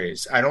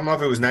Padres. I don't know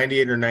if it was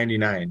 98 or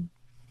 99.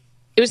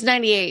 It was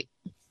 98.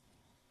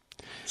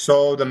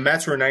 So the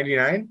Mets were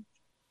 99?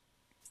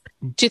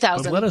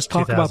 2000. But let us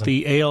talk 2000. about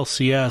the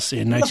ALCS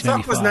in What the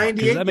fuck 1995. was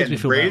 98 That makes me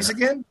then? feel Braves better.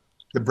 again?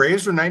 The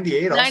Braves were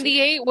 98 also?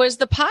 98 was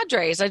the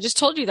Padres. I just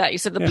told you that. You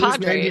said the Who's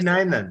Padres.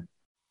 99 then?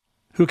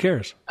 Who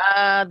cares?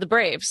 The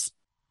Braves.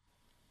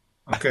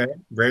 Okay.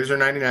 Braves are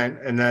 99,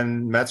 and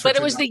then Mets were But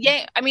it was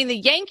 2000. the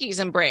Yankees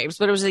and Braves,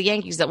 but it was the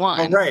Yankees that won.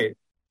 Oh, right.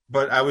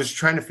 But I was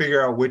trying to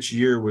figure out which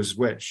year was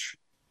which.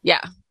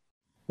 Yeah.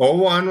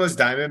 01 was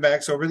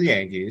Diamondbacks over the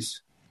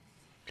Yankees.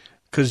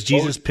 Because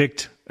Jesus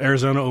picked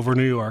Arizona over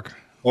New York.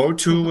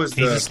 02 was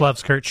the Jesus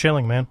loves Kurt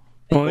Schilling, man.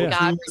 Oh, yeah.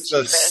 God, was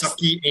the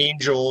sucky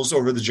Angels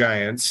over the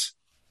Giants.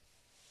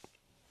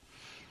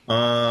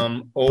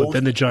 But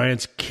then the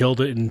Giants killed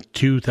it in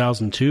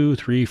 2002,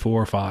 3,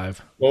 4,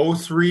 5.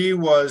 03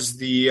 was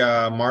the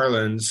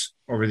Marlins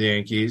over the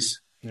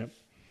Yankees. Yep.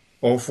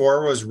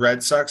 04 was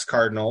Red Sox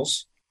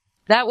Cardinals.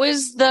 That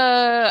was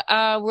the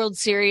World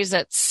Series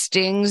that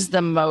stings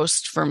the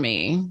most for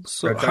me.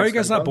 So how are you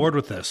guys not bored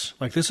with this?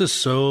 Like, this is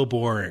so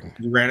boring.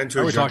 You ran into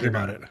How a are we talking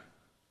juggernaut. about it?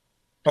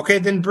 Okay,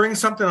 then bring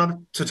something up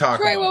to talk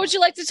Troy, about. what would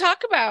you like to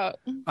talk about?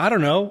 I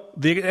don't know.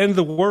 The end of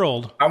the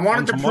world. I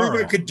wanted to tomorrow.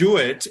 prove I could do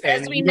it,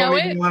 and we you know don't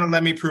even it? want to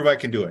let me prove I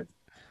can do it.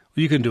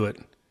 You can do it.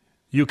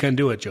 You can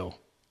do it, Joe.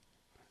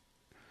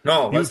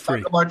 No, You let's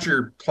free. talk about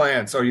your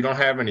plants. Oh, you don't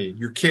have any.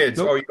 Your kids.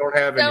 Nope. Oh, you don't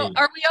have So, any.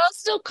 are we all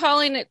still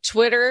calling it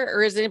Twitter,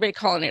 or is anybody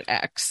calling it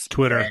X?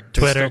 Twitter. It's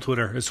still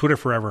Twitter. It's Twitter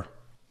forever.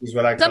 Is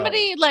what I call it.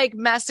 Somebody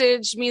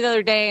messaged me the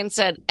other day and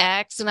said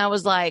X, and I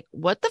was like,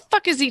 "What the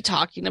fuck is he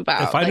talking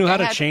about?" If I knew how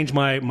to had- change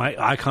my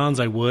icons,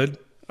 I would.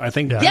 I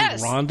think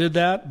Yes. Ron did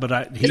that, but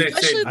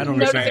especially I the don't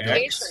understand X.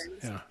 notifications.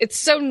 Yeah. It's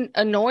so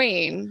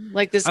annoying.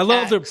 Like this. I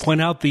love X. to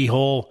point out the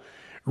whole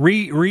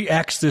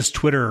re-X this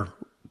Twitter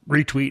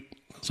retweet.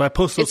 So I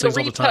post those It's a things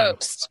all the time.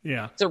 repost.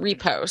 Yeah. It's a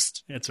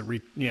repost. It's a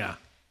yeah.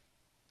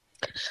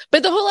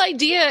 But the whole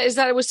idea is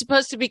that it was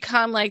supposed to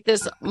become like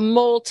this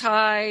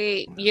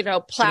multi, It ain't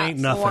nothing.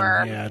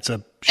 platform. Yeah, it's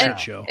a shit And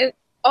show.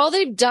 all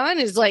they've done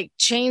is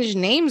change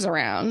names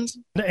around.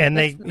 And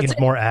they use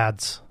more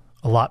ads.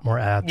 A lot more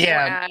ads. More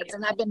ads,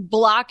 and I've been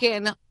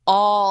blocking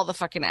all the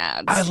fucking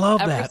ads. I love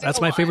Every that. That's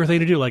single my one. favorite thing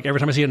to do. Like every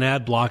time I see an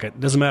ad, block it.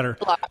 Doesn't matter.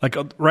 Like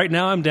right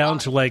now, I'm down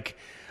to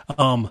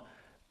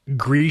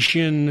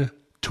Grecian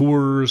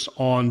tours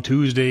on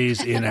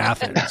Tuesdays in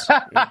Athens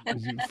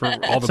for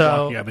all the So-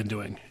 blocking I've been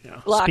doing. Yeah.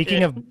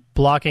 Speaking of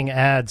blocking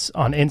ads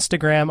on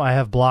Instagram, I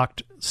have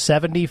blocked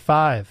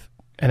 75,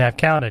 and I've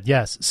counted.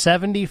 Yes,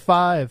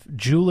 75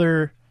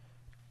 jeweler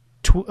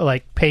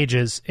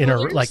pages in a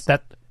Jewelers? like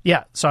that.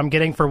 Yeah, so I'm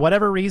getting, for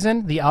whatever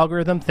reason, the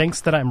algorithm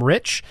thinks that I'm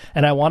rich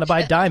and I want to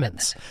buy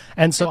diamonds,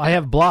 and so I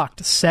have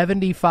blocked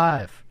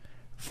 75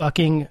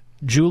 fucking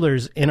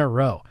jewelers in a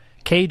row.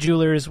 K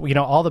Jewelers,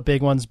 all the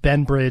big ones,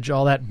 Ben Bridge,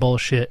 all that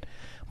bullshit,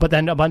 but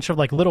then a bunch of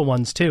little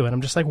ones too, and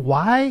I'm just like,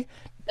 why?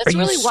 That's are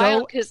you really so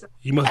wild because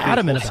You must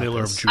adamant be a about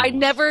wholesaler of this? jewels. I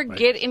never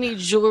get any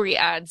jewelry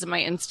ads in my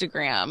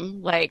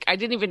Instagram. I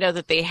didn't even know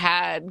that they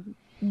had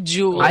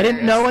jewelry. I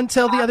didn't know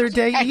until the other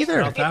day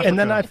either. South And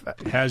then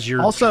Africa has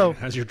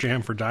your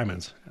jam for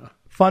diamonds. Yeah.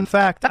 Fun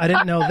fact, I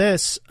didn't know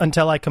this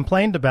until I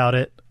complained about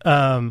it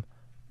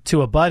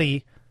to a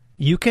buddy.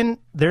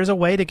 There's a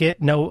way to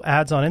get no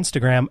ads on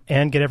Instagram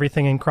and get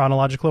everything in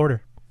chronological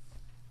order.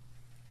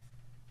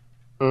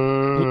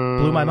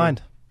 Blew my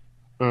mind.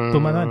 Blew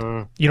my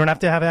mind. You don't have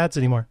to have ads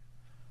anymore.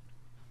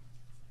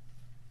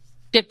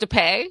 You have to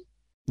pay.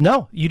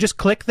 No, you just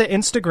click the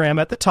Instagram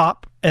at the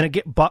top, and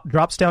it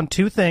drops down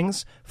two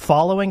things: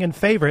 following and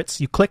favorites.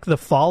 You click the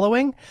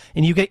following,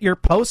 and you get your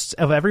posts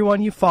of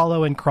everyone you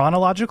follow in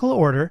chronological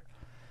order,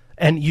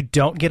 and you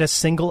don't get a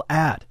single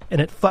ad.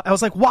 And I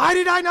was like, why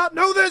did I not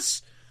know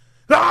this?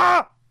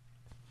 Ah!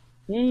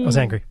 I was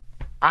angry.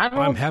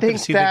 I'm happy to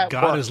see that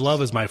God is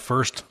Love is my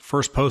first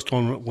post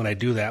when I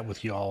do that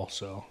with y'all.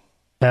 So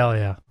Hell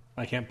yeah.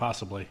 I can't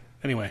possibly.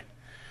 Anyway,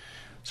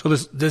 so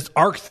this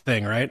Ark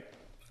thing, right?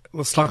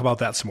 Let's talk about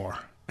that some more.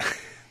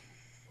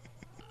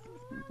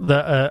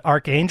 The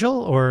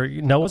Archangel or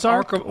Noah's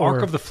Ark?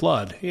 Ark of the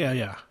Flood.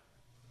 Yeah.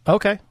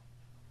 Okay.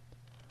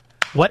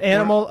 What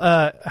animal,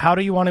 how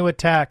do you want to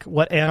attack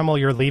what animal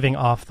you're leaving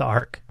off the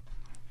Ark?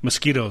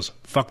 Mosquitoes.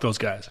 Fuck those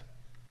guys.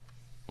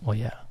 Well,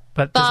 yeah.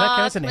 But does that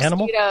count as an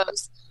animal?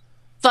 Mosquitoes.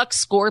 Fuck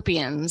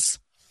scorpions.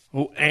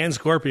 Oh, and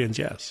scorpions,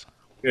 yes.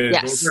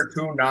 Yes. Those are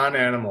two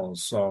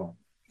non-animals, so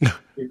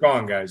keep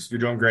going, guys. You're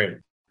doing great.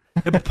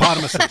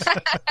 Hippopotamuses.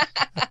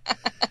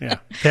 Yeah.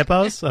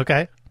 Hippos?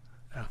 Okay.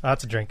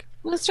 That's a drink.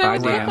 What's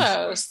wrong with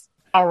hippos?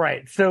 All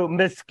right. So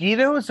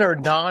mosquitoes are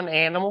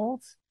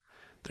non-animals?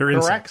 They're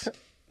correct? insects.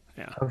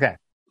 Yeah. Okay.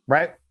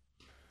 Right?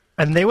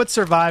 And they would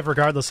survive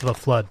regardless of a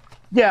flood.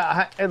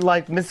 Yeah, and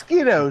That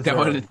mosquitoes.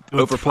 would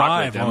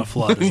Thrive on a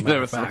flood, as a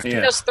matter of fact.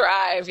 Mosquitoes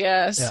thrive,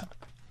 yes. Yeah.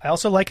 I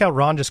also like how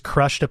Ron just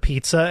crushed a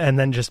pizza and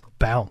then just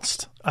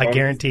bounced. I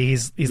guarantee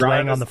he's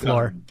laying on the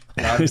floor.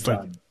 He's like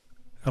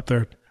up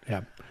there.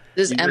 Yeah.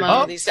 This is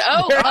Emma.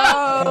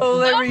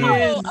 There he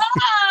is.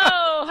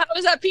 Oh, how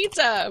was that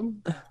pizza?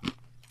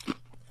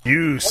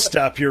 You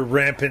stop your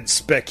rampant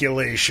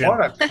speculation.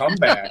 What a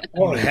comeback.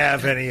 Won't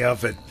have any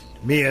of it.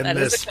 Me and That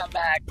is this a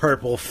comeback.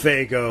 purple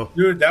Fago.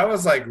 Dude, that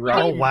was like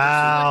Oh,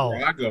 wow.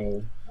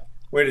 Rago.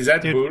 Wait, is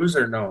that booze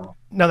or no?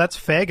 No, that's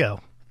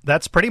Fago.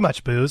 That's pretty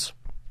much booze.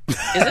 Is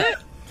it?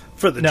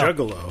 For the No.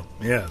 Juggalo,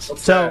 yes.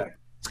 So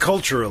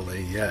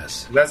Culturally,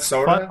 yes. Is that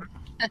soda?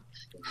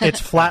 it's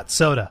flat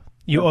soda.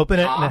 You open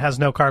it and it has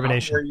no Where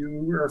carbonation.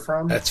 you are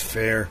from? That's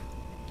fair.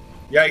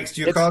 Yikes,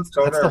 do you call it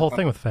soda? That's the or whole pop?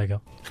 thing with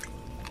Fago.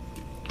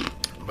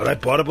 But I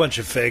bought a bunch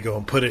of Fago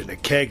and put it in a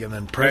keg and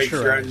then Yikes, you're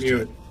on pressurized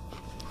mute.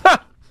 it.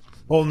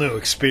 Whole new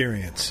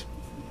experience.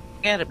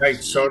 Gotta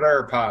Yikes, soda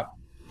or pop?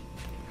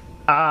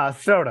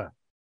 Soda.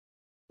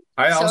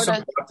 I also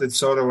Soda. adopted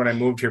soda when I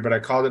moved here, but I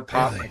called it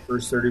pop my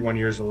first 31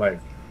 years of life.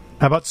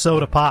 How about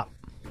soda pop?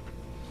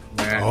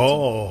 Nah,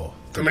 Oh,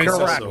 too many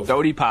correct. syllables.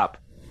 Dodie Pop.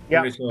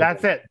 Yeah,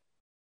 that's it.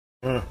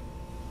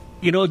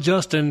 You know,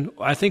 Justin,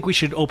 I think we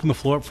should open the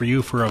floor up for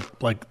you for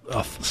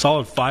a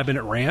solid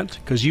 5-minute rant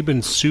because you've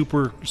been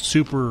super,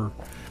 super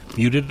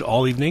muted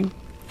all evening.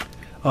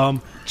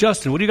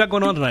 Justin, what do you got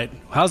going on tonight?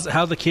 How's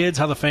the kids?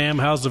 How the fam?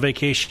 How's the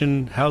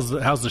vacation? How's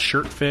the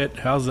shirt fit?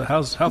 How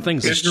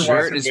things? This His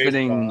shirt is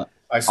fitting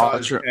I saw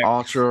his pic.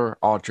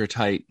 ultra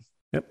tight.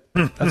 Yep,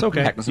 that's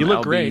okay. Heck with You some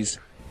look great. LBs.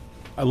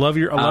 I love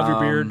your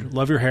beard.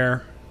 Love your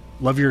hair.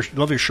 Love your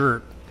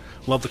shirt.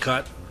 Love the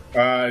cut.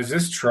 Is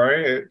this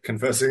Troy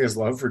confessing his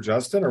love for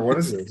Justin, or what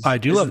is this? I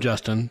do love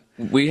Justin.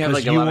 We have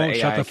like a you lot of won't AI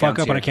shut the fuck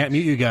accounts up, and I here. can't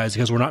mute you guys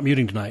because we're not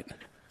muting tonight.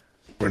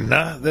 we're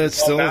not. That's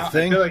still Now, a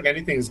thing. I feel like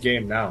anything's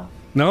game now.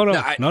 No.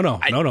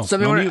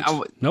 Something No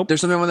mute. Nope.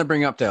 There's something I want to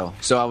bring up though.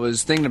 So I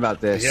was thinking about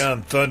this. Yeah,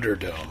 on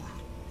Thunderdome.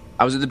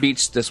 I was at the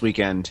beach this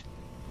weekend,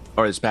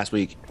 or this past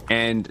week,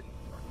 and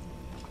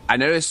I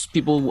noticed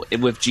people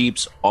with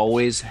Jeeps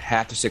always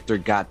have to stick their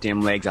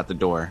goddamn legs out the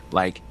door.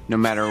 Like, no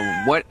matter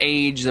what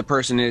age the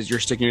person is, you're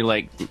sticking your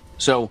leg.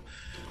 So,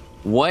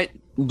 what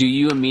do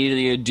you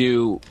immediately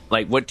do?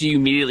 Like, what do you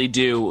immediately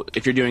do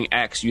if you're doing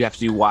X? You have to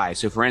do Y.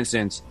 So, for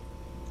instance,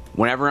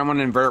 whenever I'm on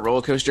an inverted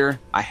roller coaster,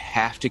 I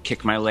have to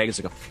kick my legs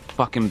like a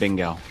fucking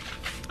bingo.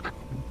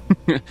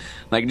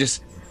 Like,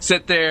 just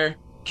sit there,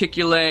 kick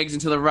your legs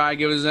until the ride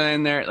goes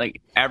in there. Like,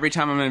 every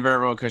time I'm on an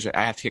inverted roller coaster,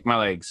 I have to kick my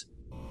legs.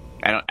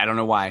 I don't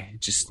know why.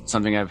 It's just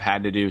something I've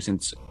had to do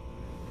since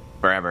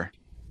forever.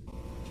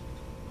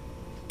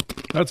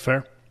 That's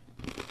fair.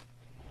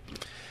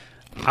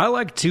 I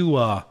like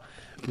to,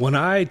 when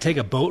I take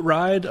a boat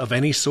ride of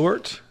any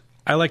sort,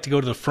 I like to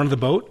go to the front of the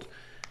boat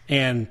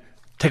and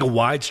take a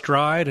wide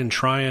stride and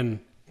try and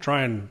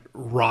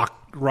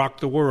rock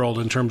the world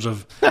in terms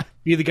of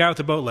be the guy with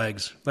the boat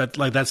legs.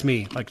 That's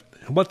me. Like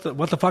what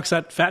the fuck's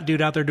that fat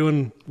dude out there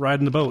doing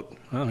riding the boat?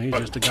 Well, he's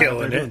just a guy out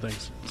there doing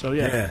things. So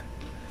yeah.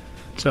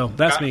 So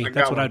that's me.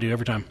 That's what I do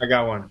every time. I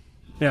got one.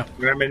 Yeah.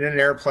 When I'm in an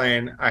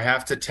airplane, I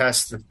have to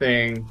test the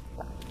thing,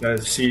 the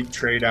seat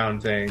tray down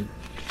thing.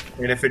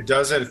 And if it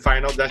does a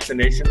final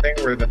destination thing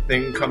where the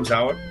thing comes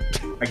out,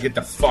 I get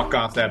the fuck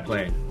off that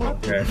plane.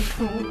 Okay.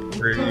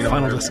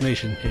 Final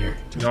destination here.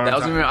 That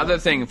was my other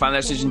thing. Final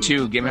Destination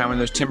 2, get behind one of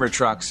those timber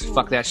trucks.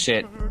 Fuck that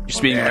shit. You're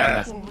speeding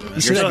around that.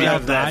 You still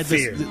have that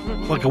fear.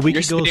 Like a week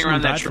ago, speeding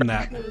around someone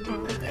that died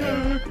from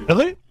that.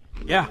 Really?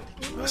 Yeah.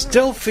 I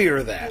still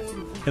fear that.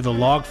 Yeah, the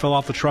log fell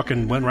off the truck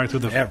and went right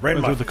through the right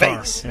in my through the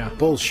face. car. Yeah.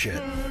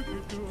 Bullshit.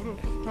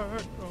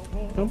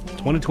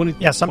 2020.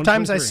 Yeah,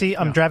 sometimes I 2023. see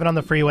I'm driving on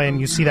the freeway and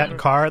you see that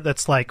car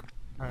that's like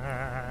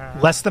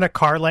less than a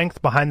car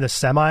length behind the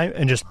semi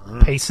and just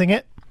pacing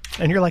it,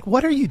 and you're like,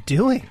 "What are you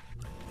doing?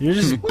 You're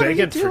just What are you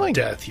begging for doing?"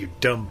 death, you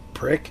dumb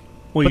prick.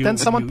 Well, But then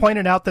someone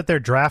pointed out that they're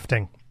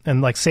drafting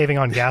and like saving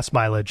on gas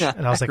mileage,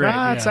 and I was like, Great,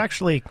 it's yeah.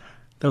 actually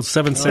those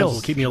 7 cents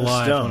will keep me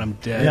alive dumb. when I'm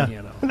dead. yeah,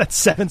 You know. that's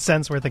 7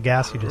 cents worth of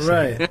gas you just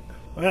saved. Right.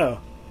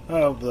 Well, I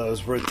hope that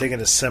was worth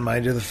taking a semi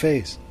to the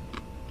face.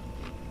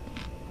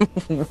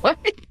 What?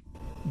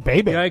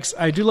 Baby. Yikes!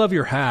 I do love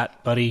your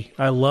hat, buddy.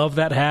 I love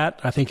that hat.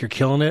 I think you're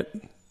killing it.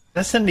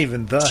 That's not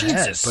even the Jesus,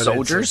 hat, but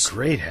soldiers. it's a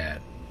great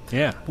hat.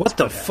 Yeah. What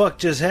the fuck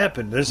just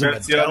happened? There's a You're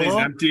gonna see all these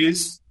Modelo?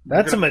 empties.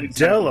 That's a Look at these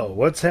Modelo.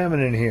 What's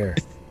happening here?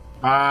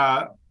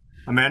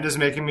 Amanda's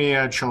making me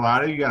a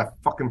chelada. You got a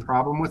fucking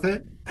problem with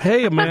it?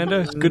 Hey,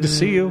 Amanda. Good to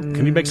see you.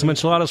 Can you make some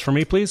enchiladas for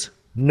me, please?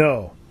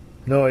 No,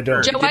 I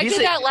don't. Joe, I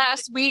did that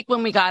last week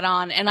when we got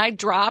on, and I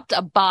dropped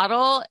a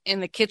bottle in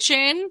the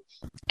kitchen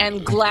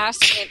and glass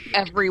went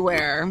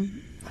everywhere.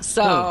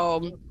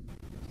 So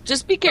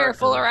just be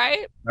careful, all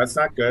right? That's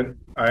not good.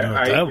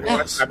 that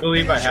was. I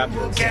believe I have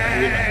this.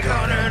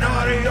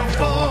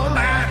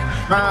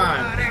 Come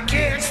on.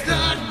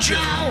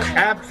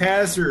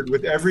 Haphazard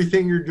with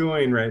everything you're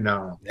doing right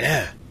now.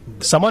 Yeah.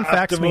 Someone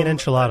faxed me an Optimum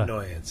enchilada.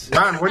 annoyance.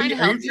 Ron, are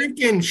you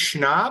drinking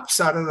schnapps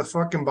out of the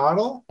fucking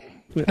bottle?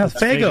 No,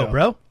 Fago,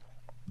 bro.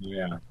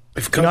 Yeah.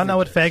 You don't know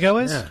what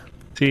Fago is? Yeah.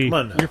 See, Come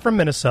on now. You're from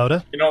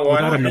Minnesota. You know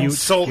what? Without a mute,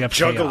 Insult you have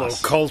juggalo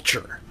chaos.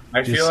 culture.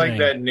 I Just feel like saying.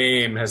 that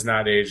name has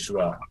not aged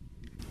well.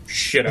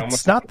 Shit, I It's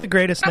almost not the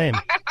greatest name.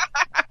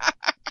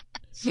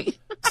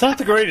 It's not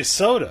the greatest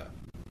soda.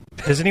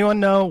 Does anyone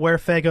know where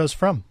Fago's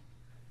from?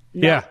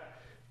 Yeah.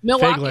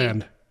 Milwaukee.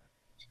 Fagland.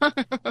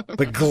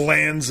 The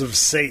glands of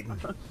Satan.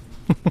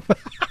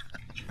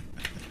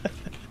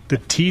 The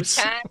teats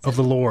of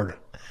the Lord.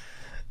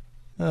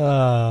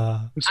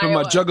 It's from my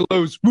Iowa.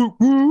 juggalos. Woo,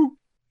 woo.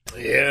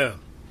 Yeah.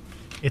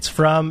 It's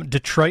from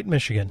Detroit,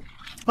 Michigan.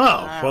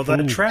 Oh, well, that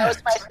That was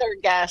tracks. my third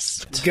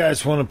guess. You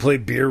guys want to play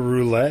beer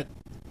roulette?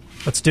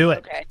 Let's do it.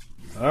 Okay.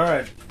 All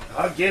right,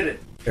 I'll get it.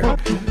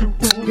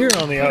 Here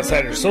on the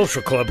Outsider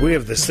Social Club, we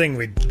have this thing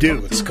we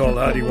do. It's called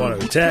How Do You Want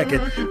to Attack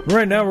It?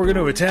 Right now, we're going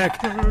to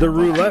attack the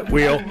roulette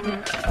wheel. We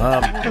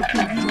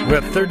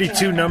have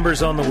 32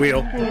 numbers on the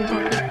wheel.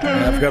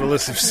 I've got a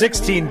list of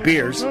 16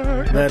 beers.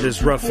 That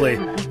is roughly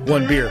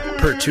 1 beer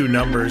per 2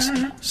 numbers.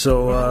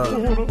 So,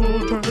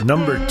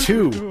 number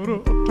 2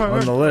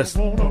 on the list.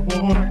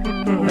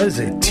 That is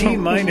a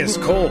T-minus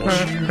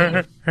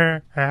Kolsch.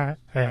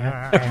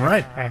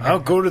 Right. I'll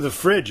go to the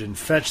fridge and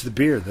fetch the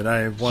beer that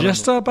I want.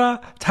 Just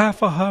about time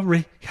for a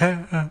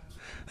recap.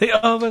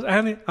 The overs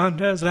and the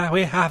unders that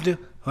we have to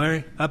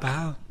worry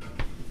about.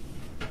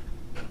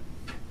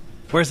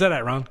 Where's that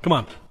at, Ron? Come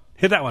on.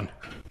 Hit that one.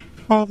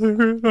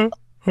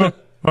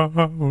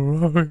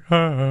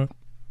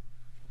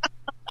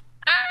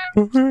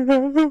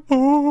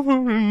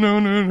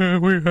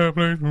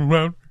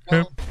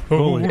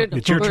 Holy,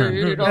 it's your turn.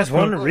 You guys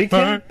want a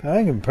recap?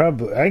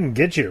 I can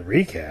get you a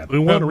recap. We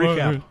want a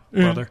recap,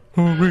 brother.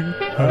 All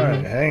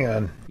right, hang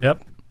on.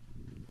 Yep.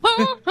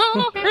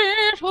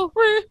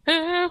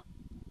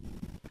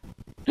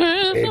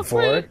 Wait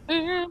for it.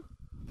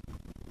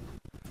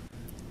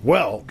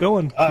 Well, to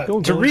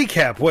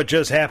recap what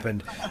just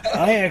happened,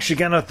 I actually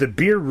got out the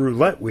beer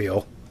roulette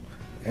wheel,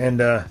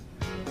 and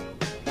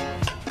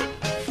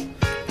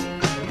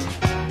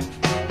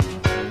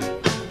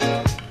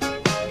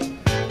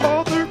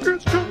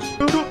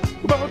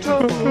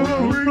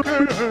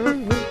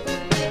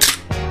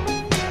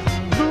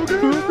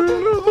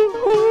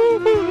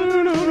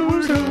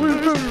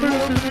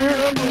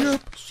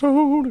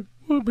It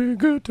would be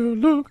good to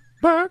look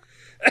back.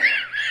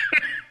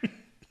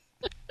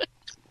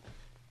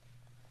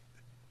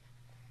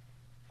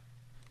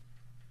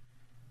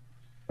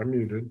 I'm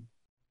muted.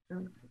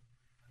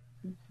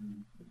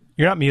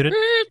 You're not muted.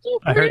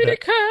 I heard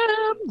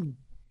that.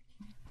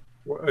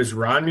 What, is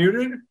Ron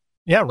muted?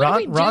 Yeah,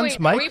 What Ron's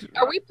doing? mic.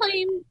 Are we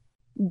playing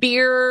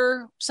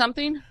beer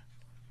something?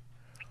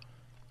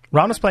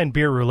 Ron was playing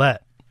beer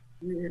roulette.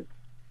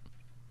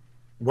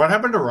 What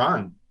happened to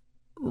Ron?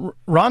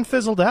 Ron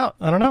fizzled out.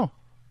 I don't know.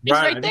 He's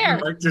Ron, right I think there.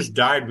 your mic just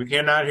died. We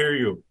cannot hear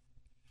you.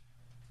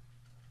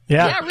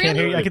 Yeah, Yeah, can't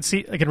hear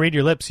you. I can read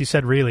your lips. You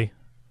said really.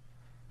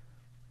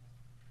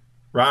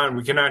 Ron,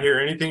 we cannot hear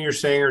anything you're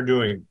saying or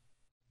doing.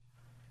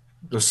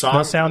 The song,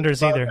 No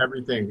sounders either.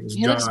 Everything is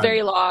He looks gone.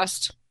 very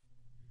lost.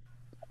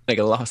 Like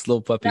a lost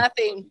little puppy.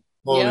 Nothing.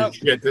 Holy Yep.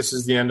 shit! This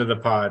is the end of the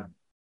pod.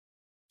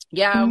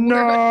 Yeah.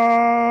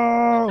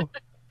 No.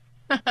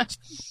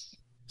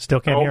 Still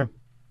can't hear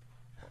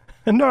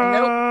him. No.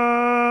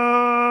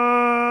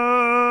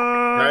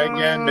 Try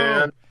again,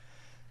 man.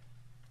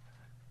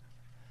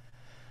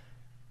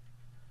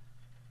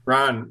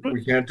 Ron,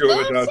 we can't do it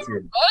without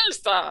you.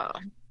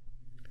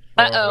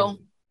 Uh-oh.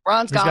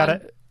 Ron's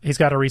gone. He's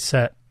got to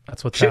reset.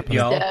 That's what's happening.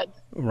 y'all. Dead.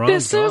 Ron's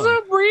This is gone.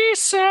 a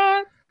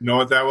reset. You know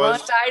what that Ron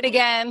was? died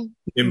again.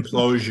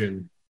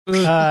 Implosion.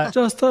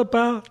 Just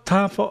about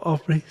time for a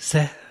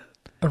reset.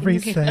 A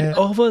reset.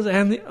 Overs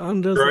and the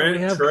unders. that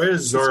we have Troy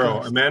is Zorro.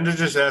 discussed. Amanda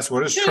just asked,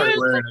 "What is Troy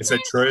wearing?" I said,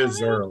 "Troy is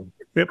Zorro."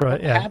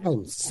 Right, yeah.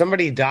 Happens.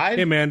 Somebody died.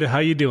 Hey, Amanda, how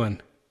you doing?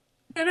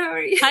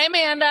 Hi,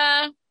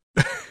 Amanda.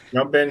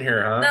 Jump in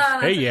here, huh?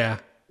 Hey, yeah.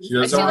 She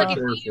I doesn't see want like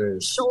her a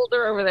face.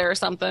 shoulder over there or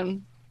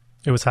something.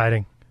 It was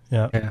hiding.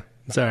 Yeah. Yeah,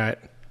 it's all right.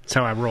 That's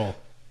how I roll.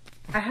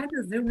 I had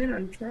to zoom in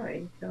on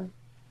Troy. So.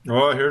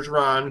 Oh, here's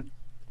Ron.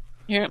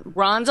 Here,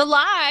 Ron's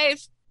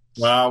alive.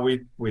 Well,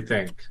 we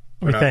think.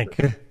 We think.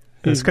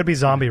 This could be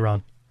zombie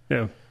Ron.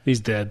 Yeah, he's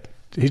dead.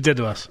 He's dead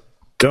to us.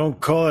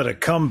 Don't call it a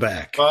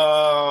comeback.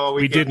 Oh,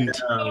 We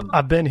didn't.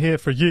 I've been here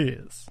for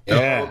years.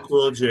 Yeah. Oh,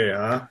 Cool J,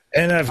 huh?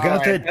 And I've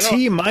got right, that I don't-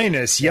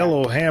 T-minus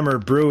Yellow Hammer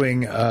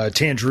Brewing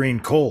Tangerine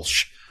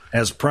Kolsch,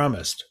 as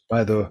promised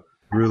by the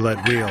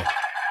roulette wheel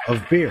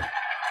of beer.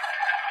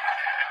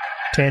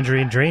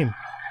 Tangerine Dream.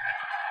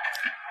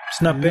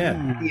 It's not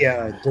bad.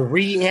 The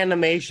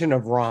reanimation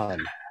of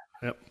Ron.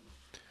 Yep.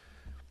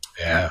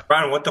 Yeah.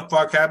 Ron, what the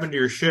fuck happened to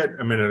your shit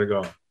a minute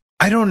ago?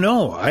 I don't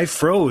know. I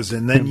froze,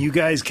 and then you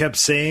guys kept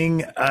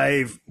saying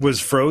I was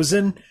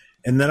frozen,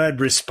 and then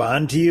I'd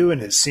respond to you,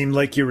 and it seemed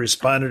like you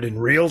responded in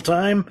real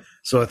time,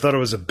 so I thought it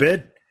was a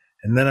bit,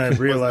 and then I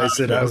realized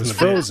that I was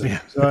frozen.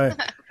 So I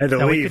had to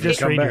No, we leave could and just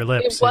come read back. your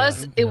lips.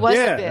 It was a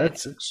Yeah, bit.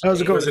 that's. I was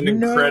It going. was an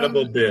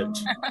incredible bit.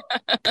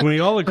 Can we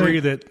all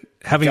agree that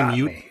having Got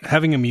me.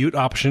 having a mute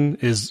option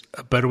is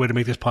a better way to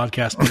make this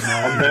podcast?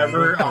 I'll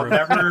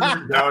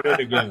never doubt it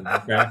again.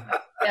 Okay.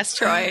 Yes,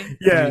 Troy.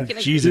 Yeah, You can-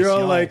 Jesus, you're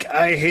all y'all. like,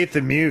 I hate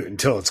the mute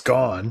until it's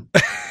gone.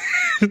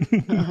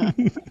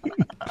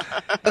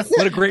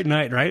 What a great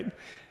night, right?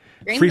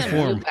 Bring Free the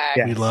form. mood back.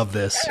 We love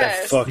this.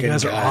 Yes. Fucking You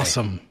guys are guy.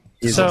 awesome.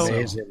 He's So-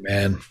 amazing,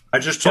 man. I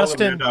just told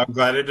Justin- Amanda I'm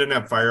glad I didn't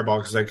have Fireball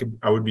because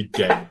I would be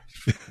dead.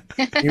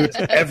 He was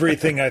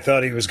everything I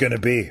thought he was going to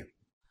be.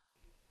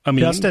 I mean,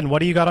 Justin, what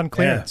do you got on Yeah,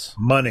 clearance?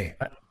 money.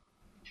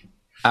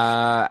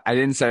 I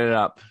didn't set it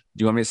up.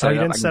 Do you want me to set Oh, it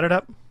you up? didn't set it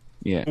up?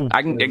 Yeah,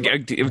 I can.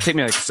 It would take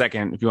me like a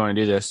second if you want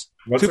to do this.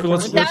 What's super, the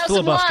let's, first- let's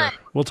filibuster.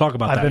 1001. We'll talk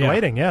about I've that. been yeah.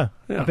 waiting, yeah.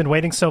 Yeah. I've been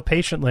waiting so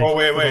patiently. Oh,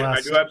 wait. for the I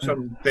last- do have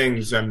some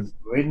things. I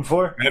Waiting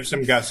for? have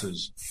some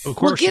guesses. Of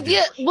course,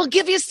 We'll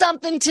give you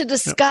something to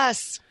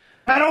discuss.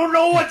 I don't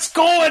know what's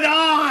going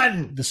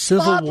on. the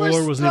Civil Barbra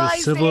War was neither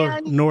civil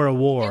Streisand nor a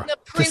war. and the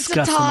Prince of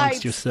Discuss amongst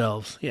Tides.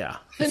 yourselves. Yeah.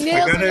 The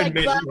nails gotta are like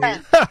admit,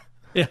 butter.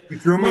 Yeah. You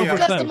threw me Well, off.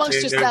 Just them.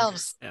 amongst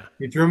yourselves.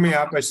 You threw me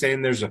off by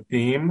saying there's a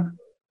theme.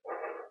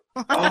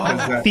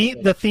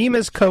 The theme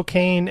is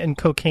cocaine and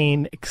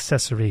cocaine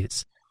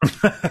accessories.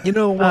 You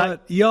know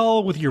what,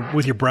 y'all, with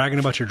your bragging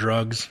about your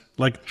drugs,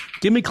 like,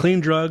 give me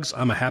clean drugs.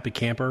 I'm a happy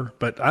camper,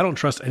 but I don't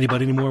trust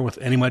anybody anymore with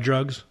any of my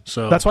drugs.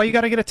 So That's why you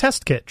got to get a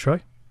test kit,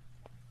 Troy.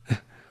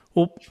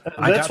 Well,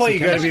 That's why you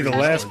got to be the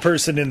last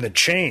person in the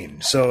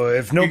chain. So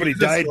if nobody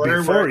died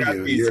before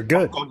you, you're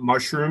good.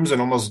 Mushrooms and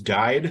almost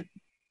died.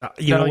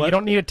 You know what? You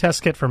don't need a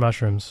test kit for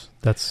mushrooms.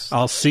 That's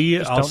I'll see you.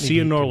 just I'll don't see need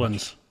you in to do New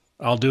Orleans.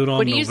 I'll do it on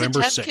What do you use a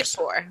November test 6th. kit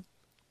for?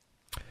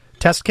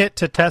 test kit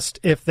to test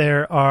if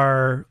there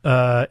are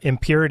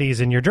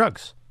impurities in your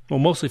drugs. Well,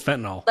 mostly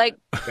fentanyl. Like,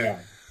 Yeah.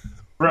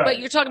 but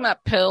you're talking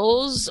about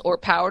pills or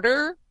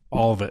powder?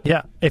 All of it.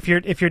 Yeah, if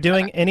you're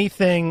doing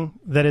anything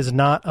that is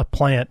not a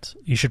plant,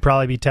 you should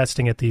probably be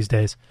testing it these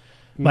days.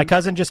 My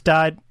cousin just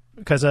died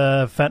because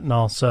of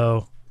fentanyl,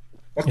 so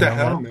What the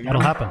hell, man?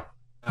 that'll happen.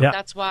 Yeah.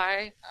 That's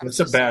why. That's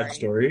a bad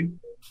story.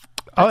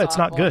 Oh, it's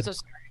not good. I'm so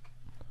sorry.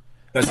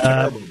 That's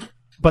terrible.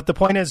 But the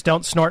point is,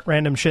 don't snort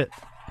random shit.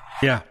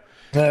 Yeah.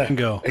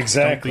 Bingo.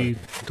 Exactly.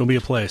 Don't be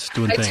a place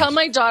doing I things. tell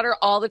my daughter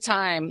all the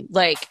time,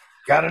 like,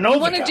 Gotta know you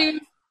the want to guy. do,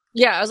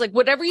 yeah, I was like,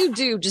 whatever you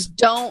do, just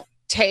don't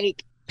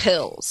take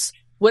pills.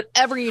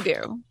 Whatever you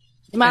do,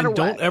 no matter and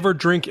don't what. ever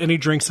drink any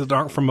drinks that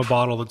aren't from a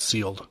bottle that's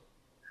sealed.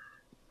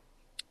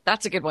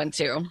 That's a good one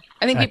too.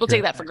 I think people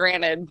take that for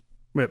granted.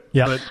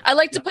 Yeah. But, I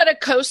like to put a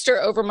coaster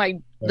over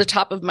the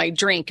top of my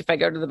drink if I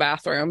go to the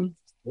bathroom.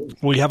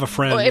 well, you have a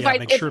friend. Well, if yeah, I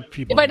make sure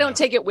people if I know. don't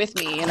take it with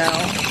me, you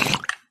know.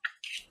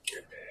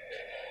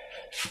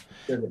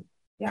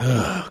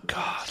 Oh,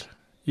 God.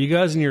 You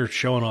guys and your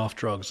showing off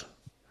drugs.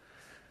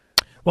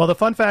 Well, the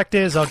fun fact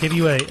is, I'll give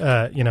you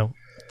a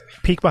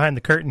peek behind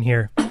the curtain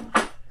here.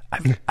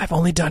 I've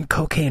only done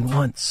cocaine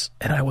once,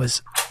 and I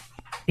was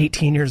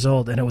 18 years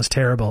old, and it was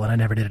terrible, and I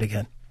never did it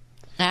again.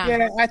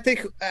 Yeah, I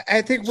think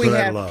we What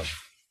I have. love.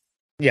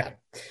 Yeah,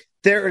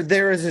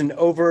 there is an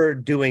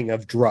overdoing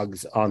of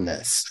drugs on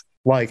this.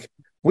 Like,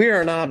 we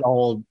are not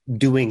all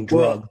doing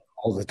drugs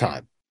all the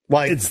time.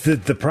 Like, It's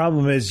the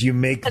problem is you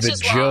make That's the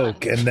just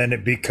joke wrong. and then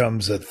it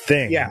becomes a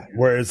thing. Yeah.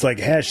 Where it's like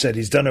Hash said,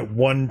 he's done it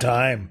one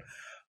time,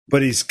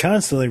 but he's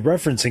constantly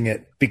referencing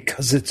it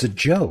because it's a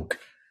joke.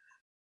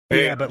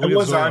 Hey, Yeah, but I look at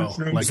was on Zorro.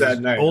 shrooms Like, that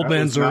night. Old I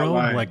man was not Zorro.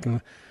 lying. Like, was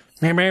not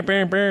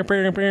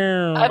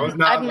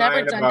I've never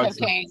lying done about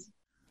cocaine.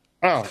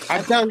 oh,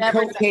 I've done never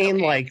done cocaine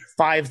cocaine. like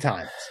 5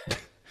 times.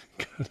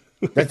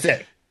 That's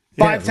it.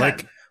 Yeah, 5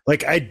 times.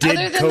 like I Other did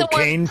than the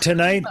cocaine one-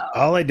 tonight.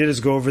 All I did is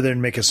go over there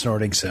and make a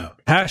snorting sound.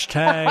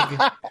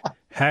 hashtag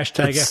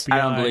FBI. I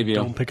don't believe you.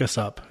 Don't pick us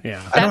up.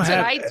 Yeah. I don't That's what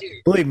have- I do.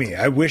 Believe me,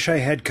 I wish I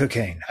had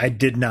cocaine. I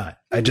did not.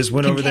 I just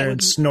went over there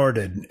and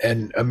snorted.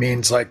 And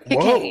Amin's like, whoa,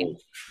 Cocaine.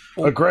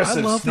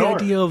 aggressive I love snort.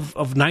 the idea of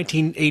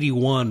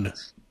 1981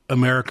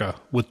 America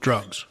with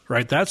drugs,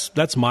 right?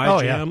 That's my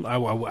Oh, yeah. jam.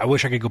 I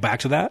wish I could go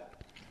back to that.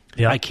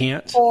 Yeah. I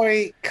can't.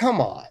 Boy,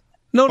 come on.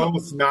 No, no.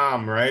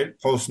 Post-nom, right?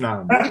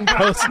 Post-nom.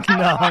 Post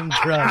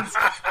non-drugs.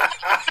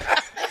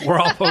 We're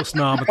all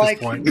post-nom at Like-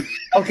 this point.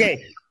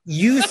 Okay,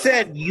 you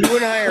said you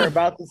and I are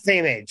about the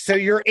same age, so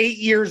you're 8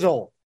 years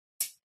old.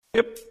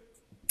 Yep.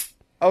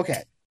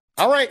 Okay,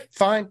 all right,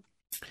 fine.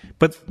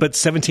 But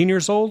 17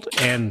 years old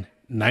and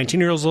 19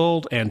 years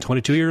old and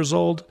 22 years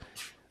old,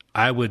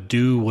 I would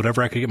do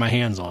whatever I could get my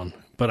hands on.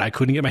 But I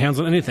couldn't get my hands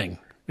on anything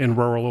in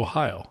rural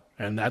Ohio.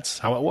 And that's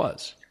how it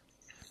was.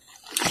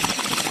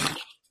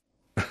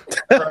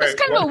 It's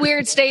kind of a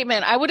weird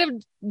statement. I would have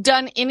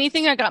done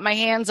anything I got my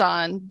hands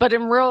on, but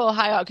in rural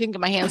Ohio, I couldn't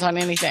get my hands on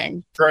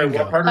anything. Right,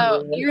 what part of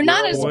Oh, the- you're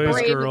not as Boys,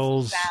 brave.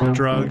 girls, as that.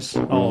 drugs,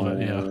 all of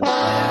it, yeah.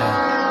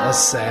 That's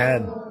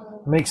sad.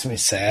 Makes me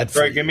sad.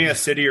 For Right, give me a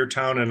city or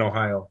town in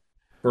Ohio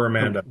for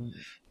Amanda.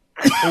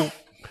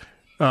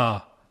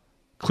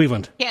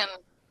 Cleveland. Ken,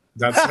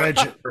 That's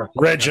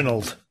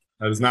Reginald.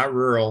 That is not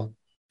rural.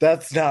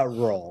 That's not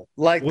rural.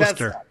 Like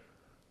Worcester.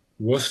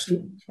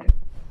 Worcester.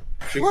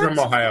 She's from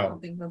Ohio,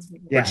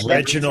 Yeah,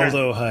 Reginald,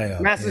 Ohio. but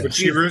she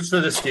Massachusetts. roots for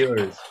the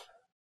Steelers.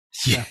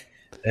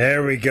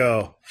 There we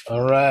go.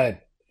 All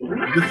right.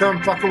 You're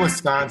from fucking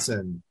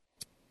Wisconsin.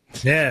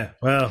 Yeah,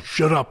 well,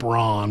 Shut up,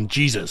 Ron.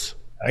 Jesus.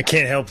 I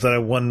can't help that I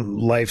won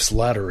life's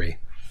lottery.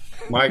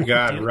 My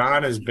God,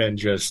 Ron has been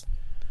just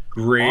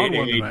grade On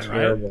one A tonight, right?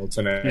 terrible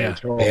tonight. Yeah.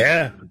 Oh.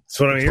 Yeah, that's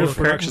what I'm here Total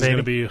for. production's going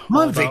to be I'm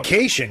all on about-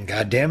 vacation,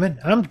 goddammit.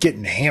 I'm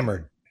getting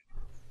hammered.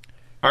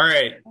 All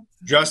right,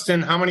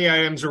 Justin, how many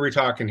items are we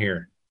talking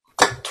here?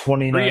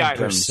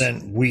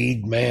 29%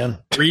 weed, man.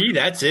 3,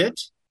 that's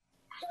it?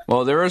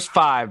 Well, there was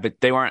 5,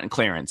 but they weren't in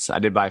clearance. I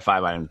did buy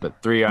 5 items,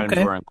 but 3 items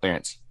Okay. were in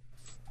clearance.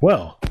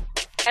 Well,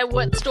 at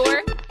what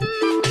store?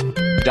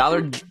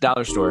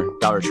 Dollar store,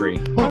 Dollar Tree.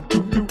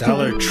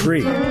 Dollar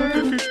Tree.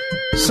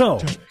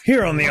 So,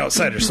 here on the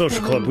Outsider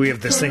Social Club, we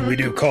have this thing we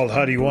do called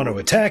How Do You Want to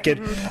Attack It?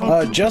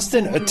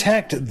 Justin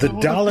attacked the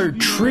Dollar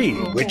Tree,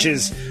 which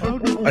is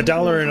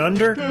 $1 and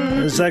under?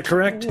 Is that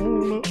correct?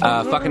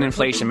 Fucking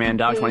inflation, man.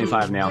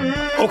 $1.25 now.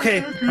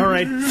 Okay, all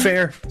right,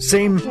 fair.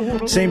 Same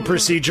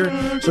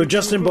procedure. So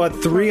Justin bought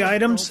 3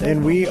 items,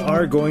 and we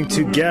are going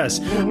to guess.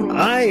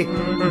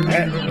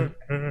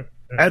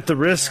 At the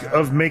risk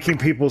of making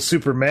people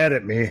super mad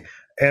at me,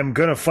 am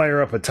going to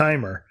fire up a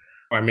timer.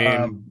 I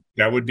mean,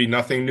 that would be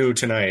nothing new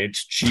tonight.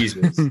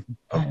 Jesus.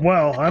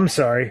 Well, I'm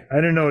sorry. I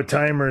didn't know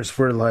timers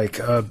were like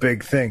a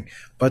big thing.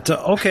 But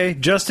okay,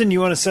 Justin, you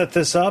want to set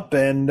this up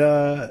and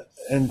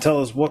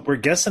tell us what we're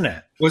guessing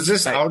at? Was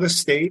this out of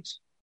state?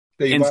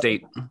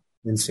 In-state.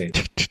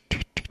 In-state.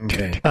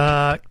 Okay.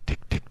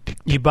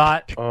 You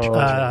bought Hold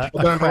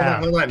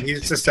on. He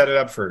needs to set it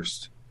up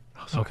first.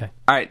 Okay.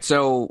 All right,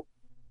 so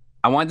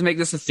I wanted to make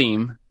this a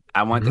theme.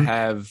 I wanted to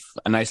have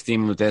a nice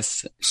theme with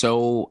this.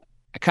 So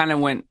I kind of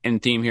went in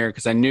theme here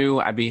because I knew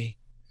I'd be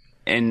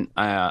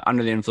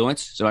under the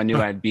influence. So I knew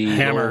I'd be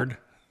hammered.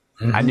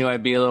 I knew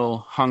I'd be a little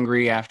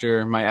hungry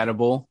after my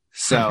edible.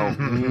 So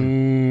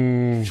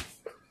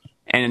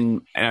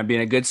and I'd be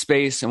in a good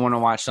space and want to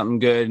watch something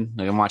good.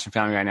 Like I'm watching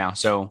Family right now.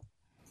 So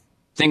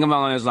think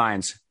along those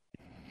lines.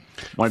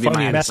 Want to be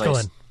my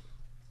mescaline.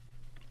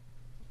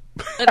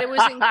 But it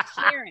was in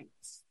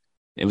clearance.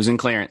 It was in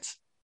clearance.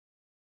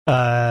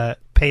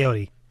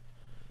 Peyote.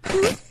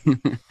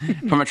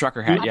 From a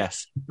trucker hat,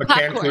 yes. A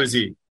canned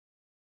Cluzy.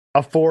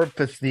 A Ford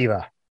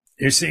Festiva.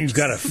 You're saying you've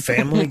got a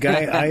Family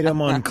Guy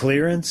item on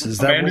clearance? Is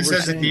that Amanda what we're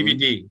says saying? a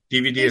DVD.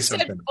 DVD is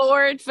something.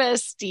 Ford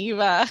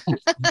Festiva.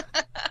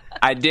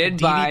 I did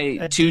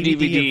buy 2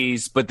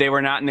 DVDs, but they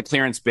were not in the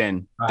clearance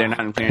bin. They're not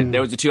in clearance. There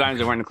was the 2 items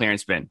that weren't in the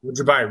clearance bin. What'd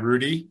you buy,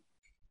 Rudy?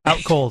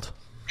 Out cold.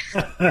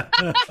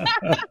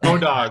 No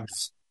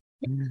dogs.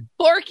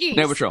 Porky.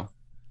 No Patrol.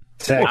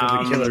 Attack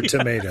of the Killer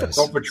Tomatoes.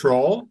 No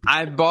Patrol.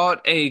 I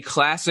bought a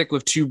classic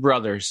with 2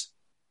 brothers.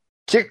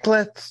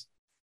 Chicklets.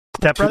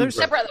 Step Brothers?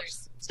 Step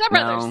Brothers. Step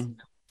Brothers. No,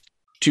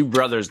 2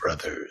 brothers.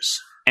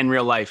 In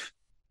real life.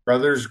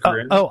 Brothers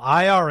Grimm.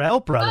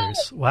 IRL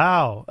Brothers.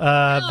 Wow.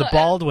 The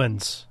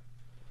Baldwins.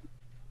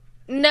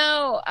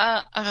 No.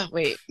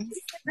 Wait.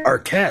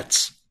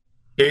 Arquettes.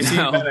 Casey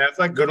No. Ben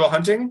Affleck, Good Will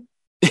Hunting?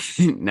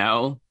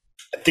 No.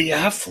 The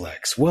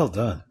Afflecks. Well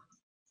done.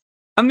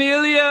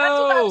 Emilio! That's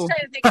what I was trying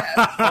to think of.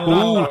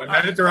 Oh,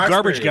 Night at the Roxbury.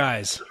 Garbage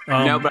guys.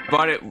 No, but I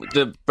bought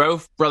it.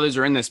 Both brothers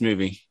are in this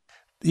movie.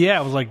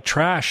 Yeah, it was like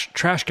trash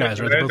guys, right?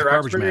 Night They're at both the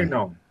garbage Roxbury? men.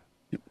 No.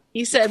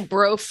 He said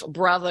Brof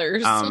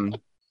Brothers.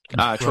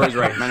 Troy's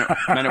right. Men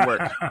at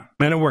Work.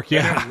 Men at Work,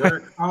 yeah.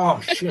 Oh,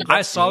 shit.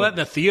 I saw that in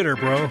the theater,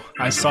 bro.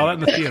 I saw that in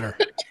the theater.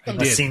 I I've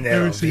did. seen that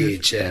on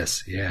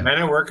VHS. Yeah. Men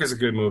at Work is a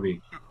good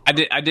movie. I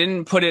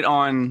didn't put it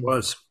on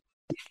Was.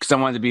 because I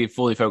wanted to be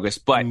fully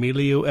focused. But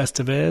Emilio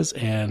Estevez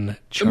and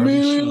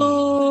Charlie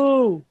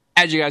Sheen.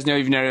 as you guys know,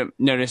 you've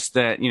noticed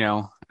that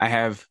I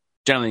have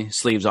generally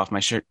sleeves off my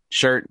shirt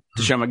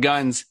to show my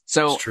guns.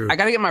 So I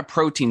got to get my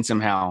protein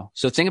somehow.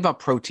 So think about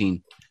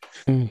protein.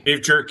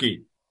 Beef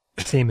jerky.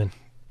 Semen.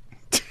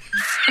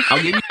 I'll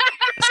give you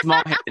a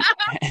small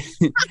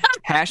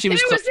Hashy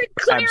was it was in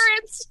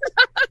clearance.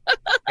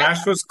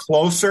 Ash was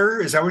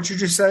closer. Is that what you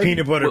just said?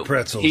 Peanut butter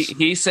pretzels.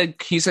 He said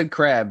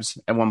crabs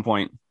at one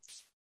point.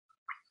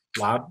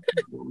 Loud.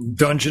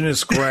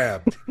 Dungeness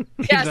crab.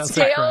 Yeah, That's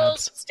not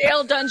crabs.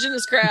 stale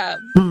Dungeness crab.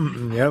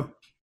 Yep.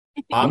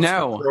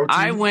 No,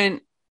 I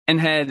went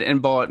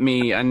and bought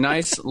me a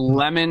nice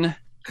lemon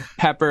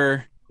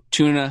pepper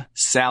tuna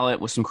salad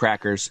with some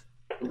crackers.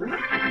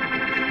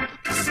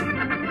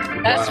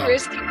 That's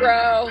risky,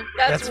 bro.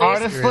 That's risky.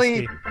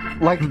 Honestly,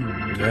 like,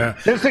 Yeah.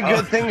 there's a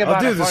good thing about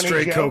I'll do a the funny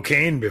straight joke.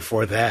 cocaine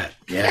before that.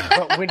 Yeah.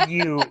 But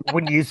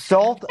when you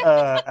salt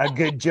a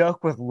good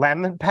joke with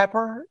lemon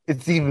pepper,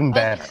 it's even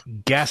better.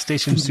 Gas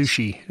station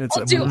sushi. It's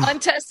I'll do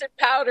untested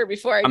powder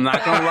before I. I'm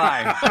not gonna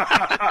lie.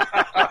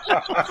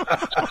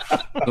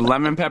 The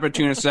lemon pepper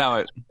tuna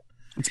salad.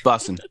 It's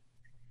bussin'.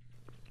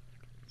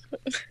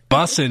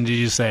 bussin'. Did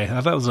you say?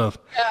 I thought it was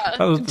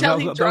until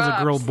he that was a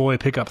drops. girl boy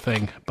pickup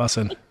thing.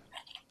 Bussin'.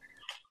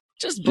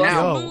 Just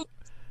Now- bust.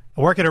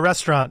 I work at a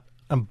restaurant.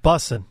 I'm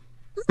bussing.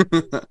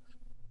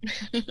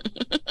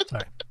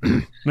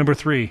 Sorry. Number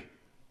 3.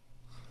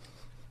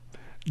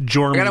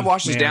 Jormy. I gotta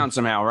wash this man. down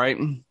somehow, right?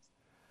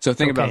 So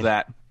think about Cocaine.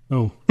 that.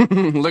 Oh,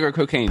 Liquor,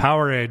 cocaine.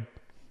 Powerade.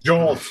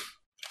 Jolt.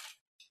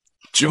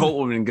 Jolt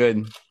would have been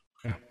good.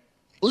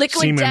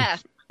 Liquid Semen.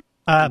 death.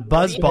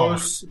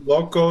 Buzzball.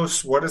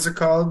 Locos. What is it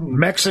called?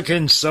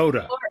 Mexican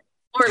soda.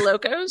 Or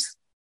Locos.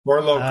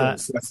 Or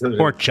Locos. That's it.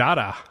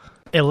 Horchata.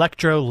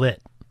 Electrolit.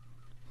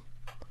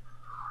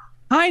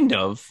 Kind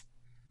of.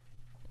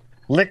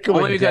 Liquid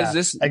Only because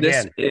death.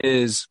 this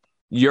is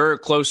you're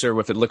closer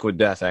with the liquid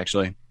death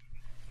actually,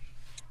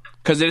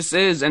 because this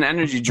is an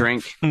energy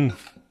drink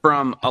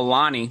from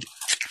Alani.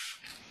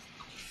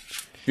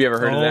 Have you ever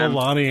heard of them?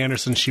 Lonnie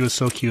Anderson. She was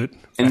so cute.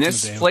 And back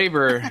this in the day.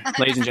 flavor,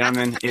 ladies and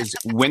gentlemen, is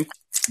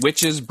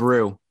Witch's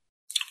Brew.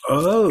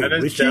 Oh, That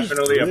is which is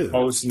definitely a good.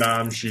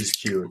 post-nom. She's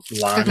cute.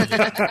 Lonnie.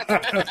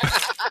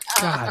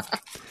 God.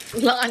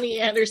 Lonnie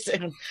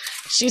Anderson.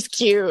 She's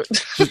cute.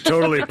 She's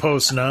totally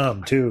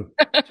post-nom, too.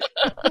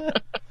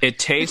 It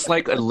tastes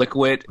like a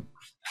liquid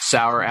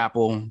sour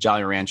apple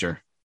Jolly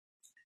Rancher.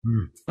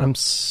 I'm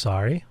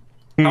sorry.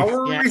 How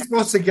were we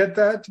supposed to get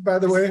that, by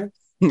the way?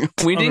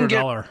 We didn't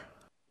get $1.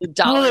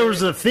 Well, there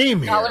was a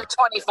theme here.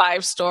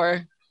 $1.25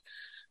 store.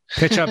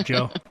 Pitch up,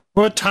 Joe.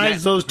 What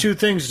ties those two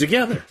things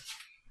together?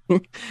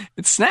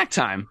 It's snack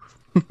time.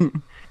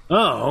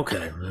 Oh,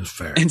 okay. That's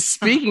fair. And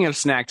speaking of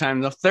snack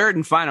time, the third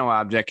and final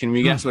object, can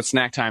we guess what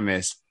snack time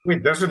is?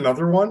 Wait, there's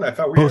another one? I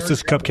thought we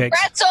Hostess cupcakes.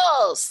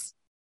 Pretzels.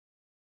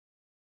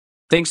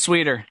 Think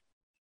sweeter.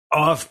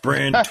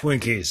 Off-brand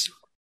Twinkies.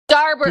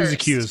 Starburst. Who's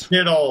accused?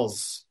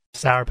 Skittles.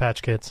 Sour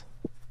Patch Kids.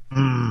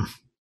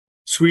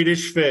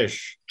 Swedish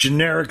fish.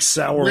 Generic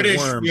sour British,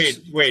 worms.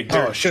 wait.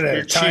 Oh, should have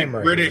had a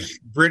timer. British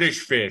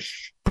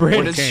fish.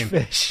 British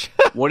fish.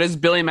 What does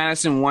Billy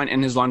Madison want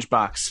in his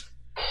lunchbox?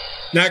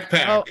 Snack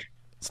pack.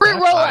 Fruit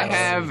roll. I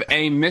have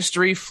a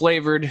mystery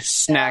flavored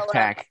snack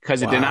pack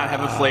because it did not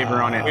have a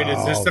flavor on it. Wait,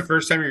 is this the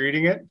first time you're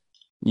eating it?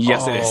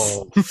 Yes, it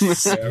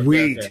is.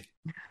 Sweet. Okay.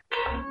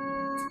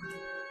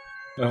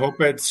 I hope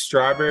it's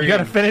strawberry. You got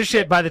to finish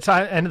it by the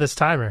end of this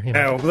timer. You know?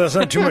 Yeah, well, that's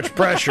not too much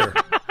pressure.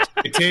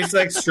 It tastes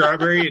like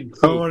strawberry and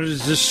I don't want to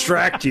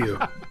distract you.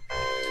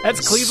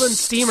 That's Cleveland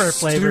Steamer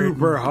flavored.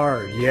 Super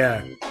hard,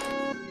 yeah.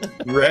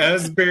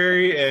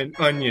 raspberry and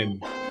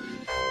onion.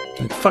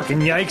 Fucking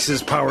Yikes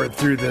has powered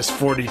through this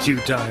 42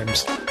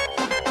 times.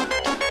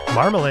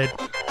 Marmalade.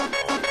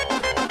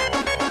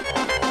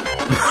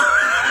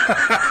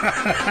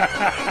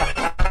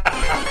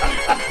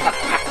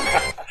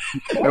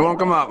 It won't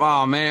come up.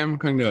 Oh, man.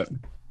 Couldn't do it.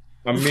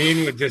 I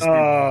mean, would just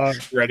be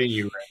shredding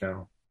you right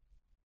now.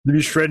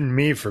 You're shredding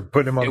me for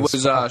putting him on It was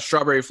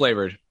strawberry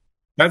flavored.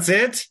 That's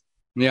it?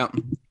 Yeah.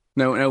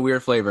 No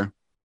weird flavor.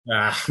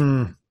 Well,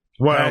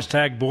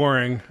 Hashtag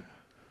boring.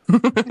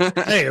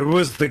 Hey, it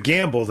was the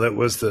gamble that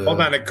was the... Hold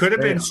on, it could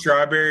have been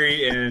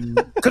strawberry and...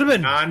 Could have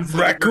been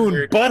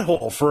raccoon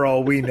butthole for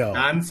all we know.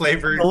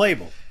 Non-flavored. The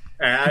label.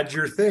 Add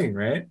your thing,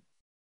 right?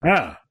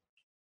 Yeah.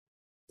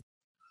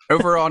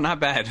 Overall, not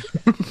bad.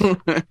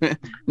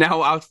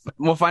 Now,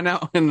 we'll find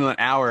out in an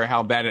hour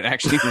how bad it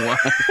actually was.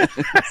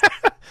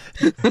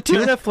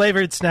 Tuna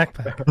flavored snack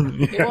pack.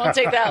 It won't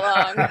take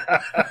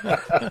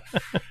that long.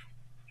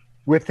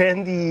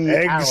 Within the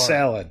egg hour,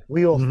 salad,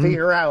 we will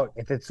figure out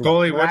if it's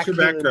Coley, what's your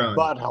raccoon background?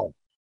 Butthole.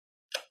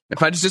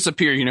 If I just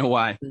disappear, you know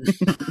why.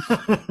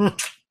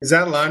 Is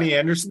that Lonnie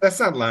Anderson? That's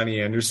not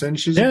Lonnie Anderson.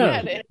 She's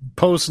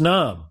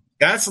post-nom.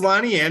 That's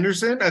Lonnie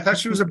Anderson? I thought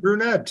she was a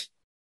brunette.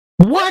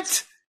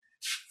 What?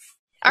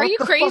 Are you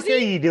crazy? What are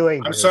you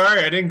doing? I'm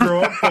sorry, I didn't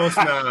grow up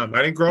post-nom.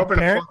 I didn't grow up in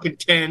a fucking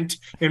tent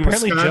in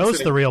Apparently Wisconsin. Joe's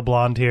the real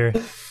blonde here.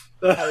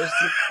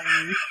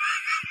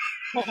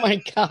 Oh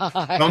my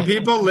god! Some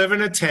people live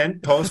in a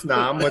tent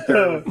post-nom with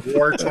their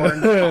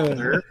war-torn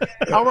father.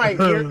 All right,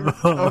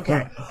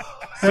 okay.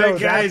 Hey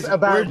guys,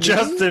 where'd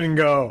Justin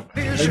go?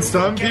 And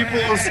some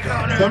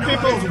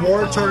people's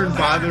war-torn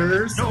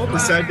fathers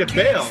decide to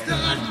bail.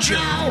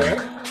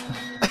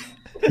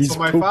 So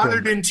my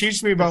father didn't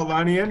teach me about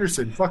Lonnie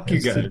Anderson. Fuck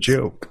you guys. It's a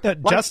joke.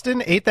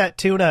 Justin ate that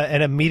tuna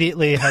and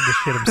immediately had to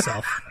shit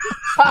himself.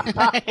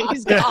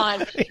 He's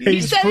gone. He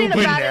He's said it in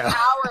pooping about now. an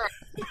hour,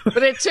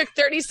 but it took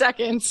 30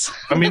 seconds.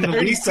 I mean, the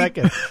 30 least,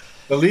 seconds.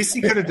 the least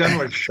he could have done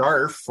was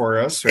Sharf for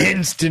us. Right?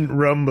 Instant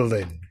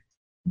rumbling.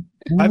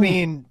 I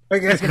mean, I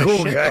guess he's gonna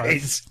cool shit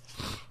guys.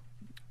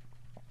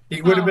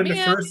 He would have been man,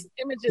 the first.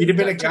 images He'd have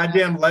been a don't turn out.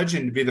 goddamn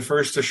legend to be the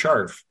first to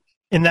Sharf.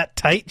 in that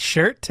tight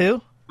shirt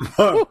too.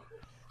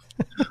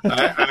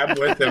 I'm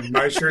with him.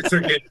 My shirts are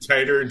getting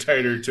tighter and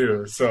tighter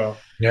too. So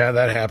Yeah,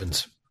 that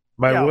happens.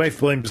 My Yeah. wife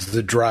blames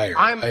the dryer.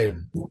 I'm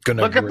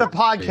gonna Look at the agree.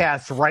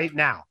 podcast right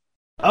now.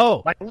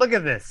 Oh, Like, look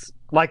at this.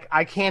 Like,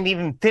 I can't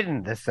even fit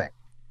in this thing.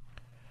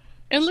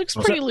 It looks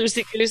pretty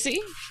loosey goosey.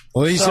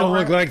 Well, you So, still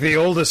look like the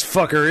oldest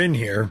fucker in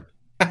here.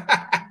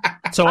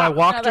 so I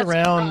walked that's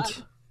around.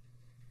 odd.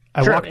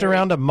 I walked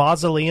around a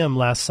mausoleum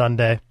last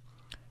Sunday.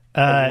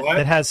 what?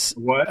 That has.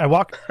 What? I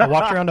walked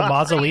around a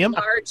mausoleum.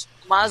 Large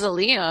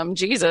mausoleum.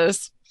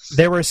 Jesus.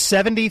 There were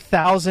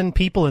 70,000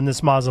 people in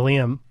this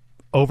mausoleum,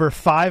 over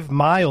 5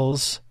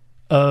 miles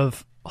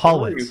of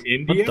hallways.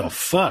 India? What the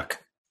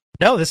fuck?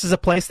 No, this is a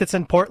place that's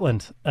in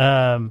Portland.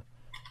 But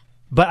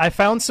I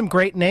found some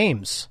great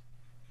names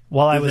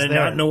while I Do was they there.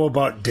 not know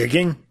about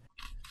digging?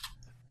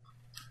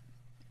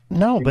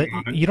 No, but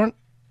you don't.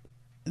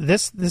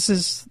 This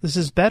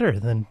is better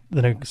than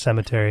a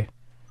cemetery.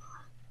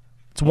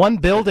 It's one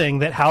building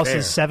that houses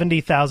Fair.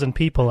 70,000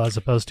 people as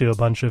opposed to a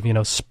bunch of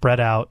spread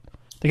out.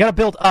 They got to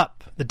build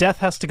up. The death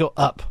has to go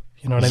up.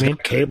 You know what I mean?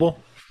 Cable?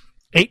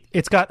 8.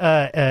 It's got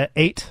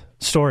 8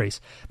 stories.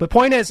 But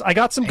point is, I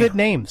got some good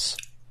names.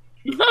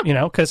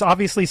 Because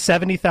obviously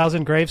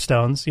 70,000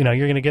 gravestones. You're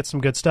going to get some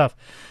good stuff.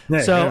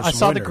 Yeah, So there's I some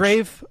saw the winners.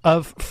 grave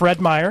of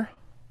Fred Meyer.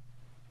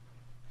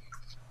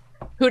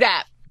 Who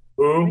dat?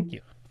 Who?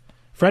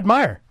 Fred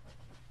Meyer.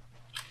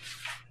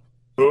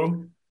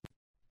 Who?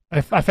 I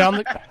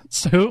found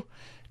who?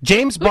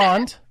 James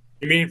Bond.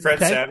 You mean Fred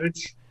Okay.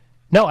 Savage?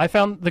 No, I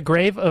found the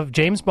grave of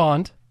James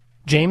Bond,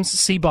 James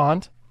C.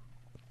 Bond,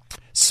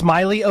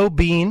 Smiley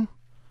O'Bean,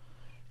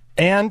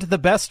 And the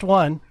best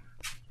one,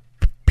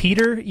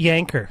 Peter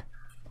Yanker.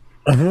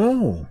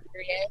 Oh.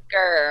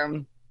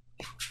 Yanker.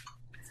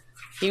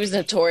 He was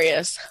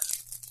notorious.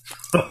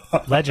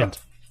 Legend.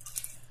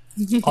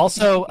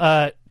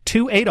 Also,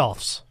 2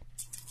 Adolfs.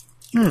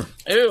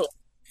 Ooh.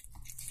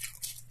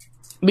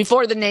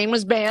 Before the name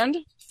was banned?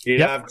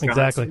 Yep,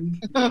 exactly.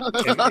 How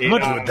much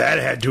would that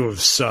had to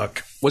have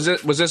sucked? Was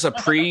this a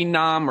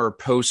pre-nom or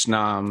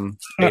post-nom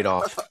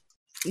Adolf?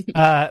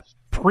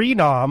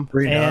 Pre-nom,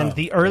 and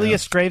the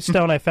earliest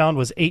gravestone I found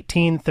was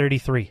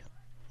 1833.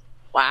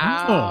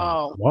 Wow.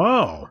 Oh,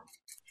 wow.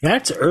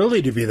 That's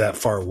early to be that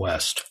far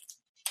west.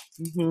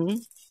 Mm-hmm.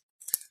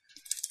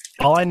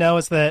 All I know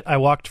is that I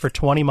walked for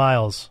 20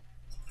 miles,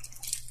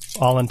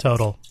 all in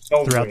total,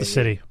 throughout the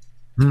city.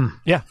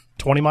 Yeah,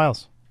 20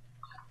 miles.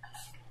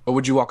 Or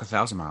would you walk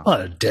 1,000 miles? A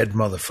lot of dead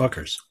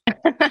motherfuckers.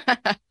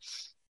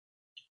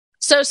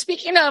 So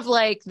speaking of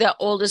like the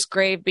oldest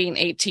grave being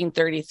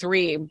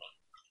 1833,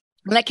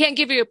 and I can't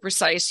give you a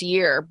precise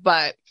year,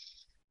 but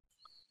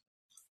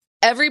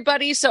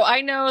everybody, so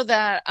I know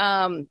that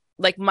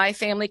like my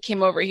family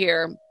came over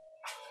here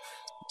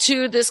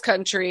to this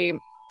country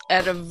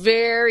at a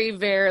very,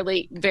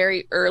 very,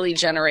 very early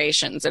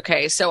generations.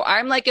 Okay. So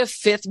I'm like a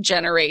 5th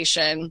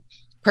generation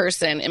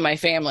person in my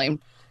family.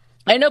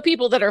 I know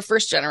people that are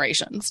first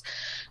generations.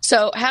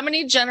 So how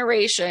many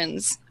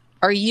generations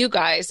are you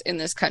guys in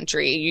this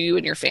country, you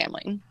and your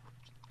family?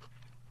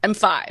 I'm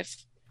 5.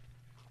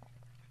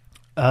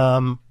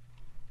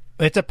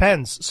 It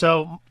depends.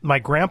 So my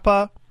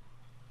grandpa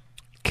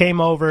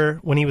came over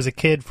when he was a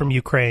kid from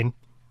Ukraine,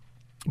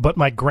 but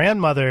my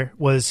grandmother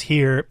was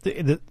here.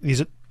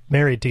 These are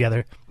married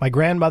together. My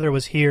grandmother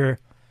was here.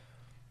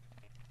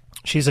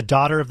 She's a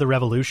daughter of the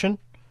revolution,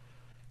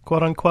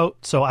 quote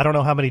unquote. So I don't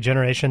know how many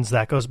generations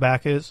that goes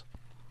back is,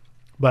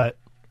 but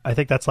I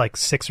think that's like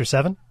 6 or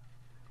 7.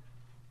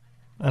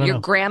 I don't Your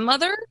know.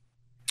 grandmother?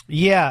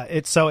 Yeah,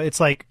 it's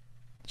like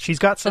she's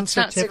got some That's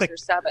not 6 certificate. or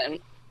 7.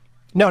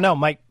 No,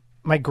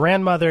 my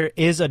grandmother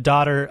is a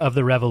daughter of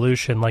the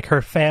revolution. Like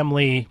her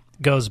family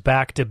goes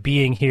back to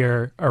being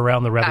here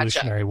around the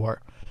Revolutionary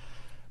War.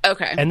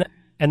 Okay.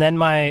 And then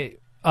my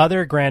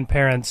other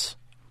grandparents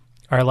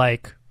are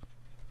like,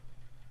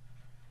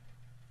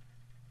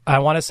 I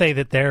want to say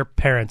that their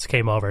parents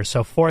came over.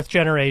 So 4th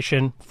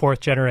generation,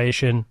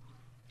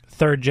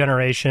 3rd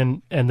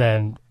generation, and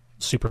then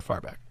super far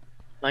back.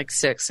 Like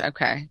 6.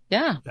 Okay.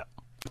 Yeah.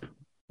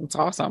 That's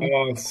awesome.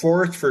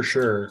 4th for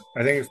sure.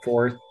 I think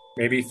 4th,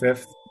 maybe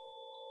 5th.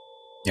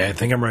 Yeah, I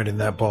think I'm right in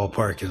that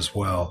ballpark as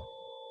well.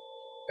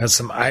 Got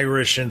some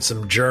Irish and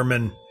some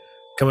German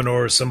coming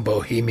over, some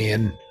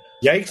Bohemian.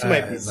 Yikes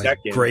might be like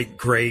second.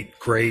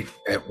 Great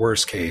at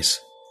worst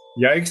case.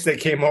 Yikes, they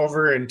came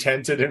over and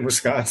tented in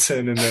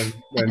Wisconsin, and then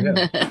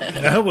yeah.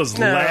 That was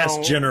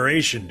last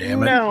generation,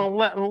 damn it. Came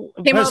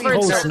That's over and the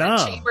whole started the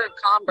snob. Chamber of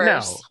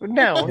Commerce.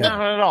 No,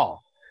 not at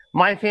all.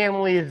 My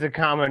family is a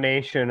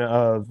combination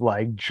of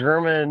like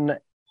German,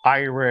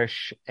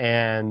 Irish,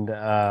 and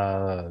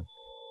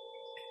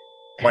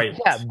white.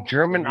 Yeah,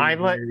 German,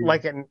 Irish,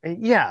 like Very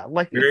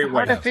it's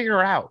hard to white.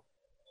 figure out.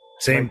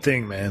 Same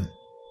thing, man.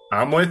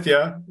 I'm with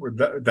you.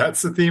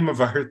 That's the theme of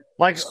our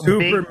Like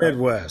Super big,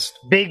 Midwest.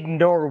 big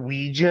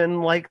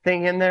Norwegian like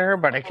thing in there,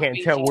 but I can't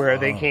tell where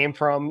they came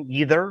from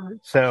either.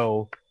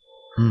 So,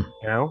 you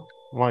know,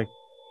 like,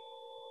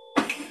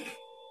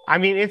 I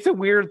mean, it's a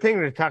weird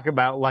thing to talk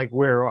about, like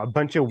where a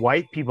bunch of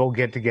white people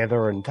get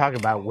together and talk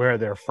about where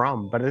they're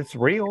from, but it's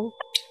real.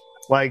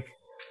 Like,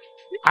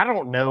 I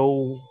don't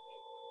know.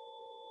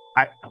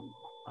 I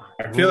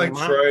feel like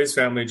Troy's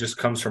family just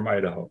comes from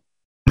Idaho.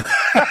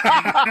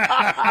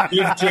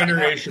 5th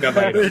generation of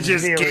Idaho. It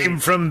just came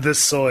from the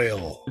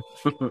soil.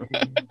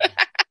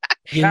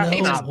 You That's know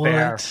not what?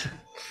 fair.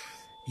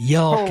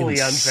 Y'all Totally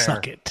can unfair.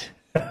 suck it.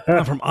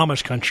 I'm from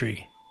Amish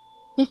country.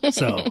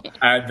 So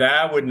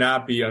that would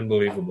not be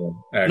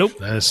unbelievable. Actually. Nope.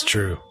 That's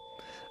true.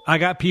 I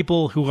got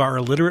people who are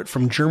illiterate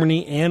from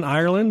Germany and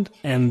Ireland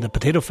and the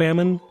potato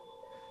famine,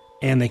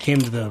 and they came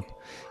to the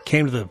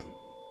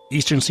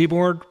Eastern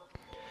Seaboard,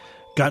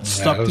 got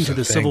sucked into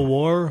the Civil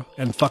War,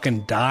 and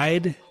fucking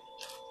died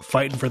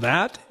fighting for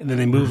that. And then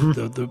they moved.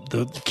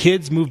 The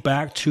kids moved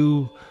back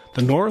to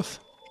the north.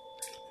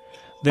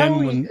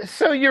 Then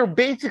so you're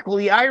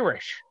basically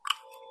Irish.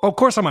 Oh, of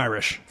course I'm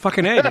Irish.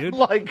 Fucking A, dude.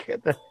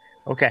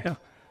 Okay. Yeah.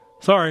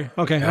 Sorry.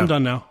 Okay, Yeah. I'm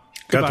done now.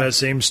 Got Goodbye. that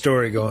same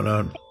story going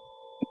on.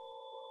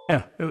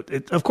 Yeah,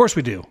 of course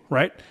we do,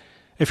 right?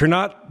 If you're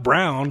not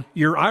brown,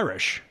 you're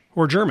Irish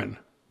or German.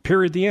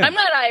 Period. The end. I'm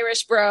not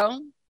Irish, bro.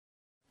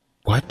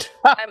 What?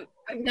 I'm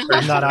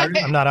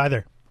not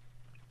either.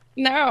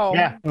 No.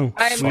 Yeah. Oh,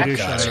 I'm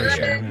Swedish,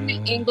 German,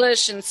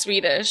 English, and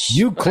Swedish.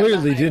 You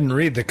clearly didn't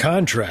read the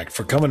contract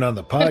for coming on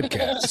the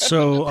podcast.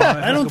 So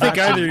I don't think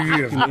either of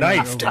you have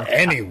knifed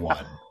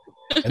anyone.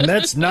 And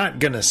that's not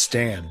going to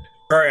stand.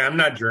 Sorry, I'm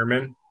not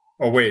German.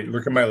 Oh, wait,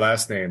 look at my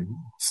last name.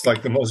 It's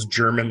like the most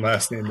German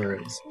last name there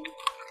is.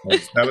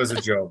 That was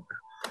a joke.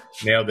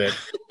 Nailed it.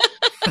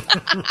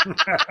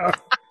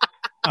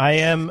 I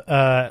am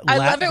I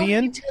love it when you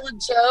Latvian. tell a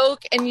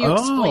joke and you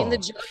explain the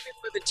joke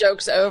the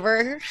joke's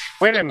over.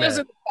 Wait a Those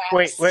are minute.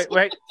 the facts.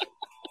 Wait.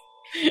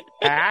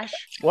 Ash?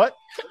 What?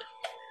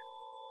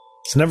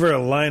 It's never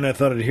a line I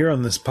thought I'd hear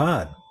on this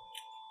pod.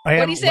 I am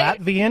What'd he say?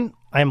 Latvian.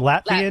 I am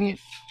Latvian,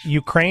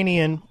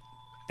 Ukrainian,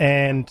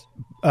 and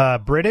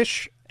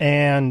British,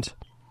 and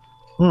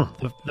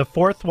the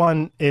fourth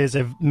one is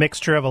a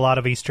mixture of a lot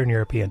of Eastern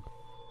European.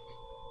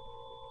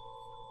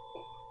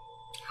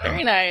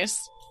 Very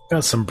nice.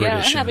 Got some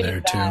British Yeah, in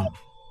there, too.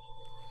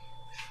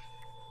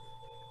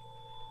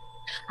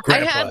 I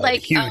had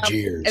like huge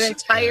ears. an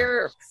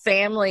entire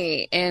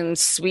family in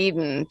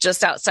Sweden,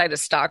 just outside of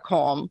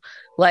Stockholm,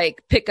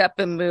 like pick up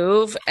and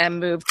move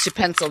to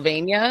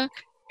Pennsylvania,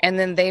 and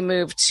then they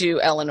moved to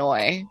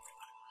Illinois.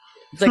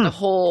 It's like a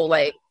whole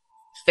like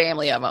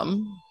family of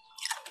them,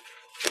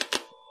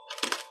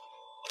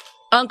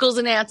 uncles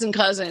and aunts and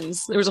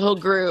cousins. There was a whole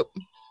group.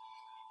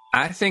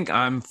 I think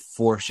I'm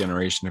fourth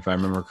generation, if I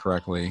remember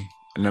correctly.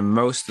 And the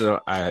most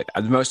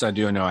I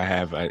do know I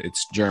have,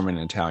 it's German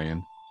and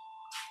Italian.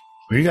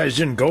 Well, you guys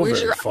didn't go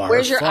very far.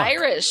 Where's your Fuck.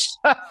 Irish?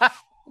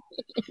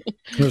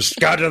 Just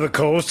got to the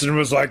coast and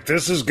was like,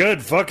 this is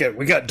good. Fuck it.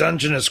 We got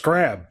Dungeness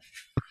crab.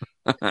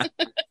 They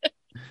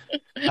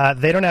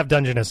don't have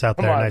Dungeness out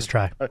there. Come on. Nice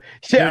try.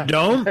 You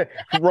don't?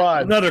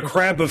 Run. I'm not a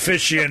crab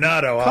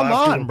aficionado. Come I'll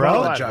have to on,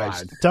 bro.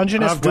 apologize.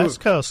 Dungeness I'll have to- West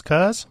Coast,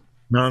 cuz.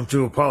 No, I have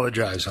to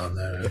apologize on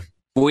that.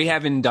 We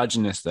have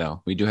indigenous,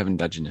 though. We do have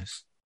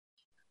indigenous.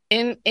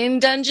 In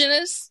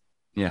Dungeness?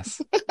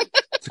 Yes.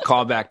 It's a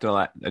callback to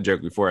a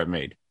joke before I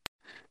made.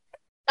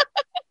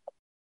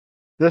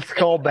 This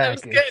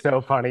callback is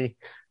so funny.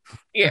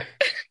 Yeah.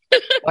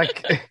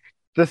 Like,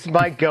 this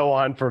might go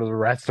on for the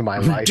rest of my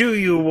life. Do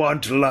you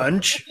want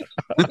lunch?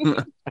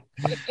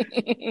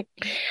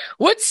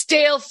 What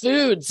stale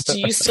foods do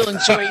you still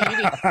enjoy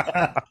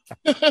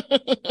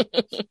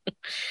eating?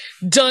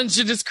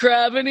 Dungeness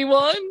crab,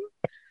 anyone?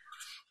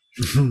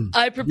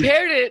 I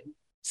prepared it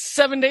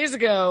 7 days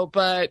ago,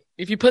 but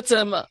if you put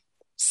some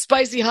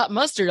spicy hot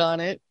mustard on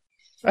it,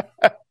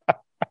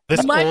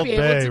 This you might Old be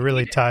able Bay to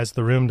really ties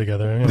the room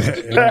together.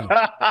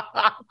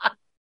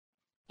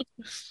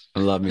 I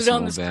love me put it some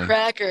on Old this Bay.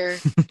 cracker.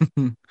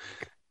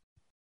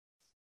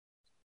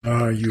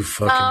 Oh, you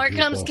fucking Oh, here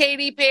people. comes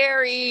Katy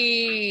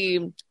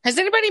Perry. Has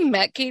anybody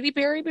met Katy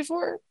Perry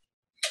before?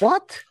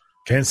 What?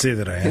 Can't say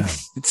that I have.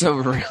 It's so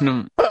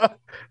random.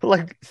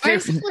 Like,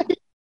 seriously?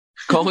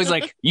 Colby's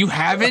like, you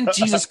haven't?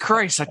 Jesus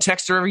Christ. I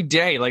text her every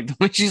day. Like,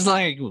 she's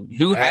like,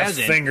 who I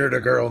hasn't? fingered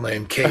a girl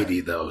named Katie,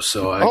 though,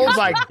 so I Oh guess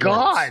my it's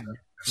God. like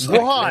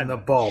Ron, in the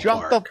ballpark.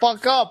 shut the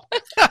fuck up.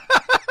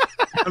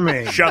 I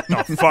mean, Shut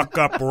the fuck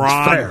up,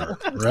 Ron. fair,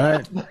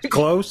 right?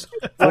 Close?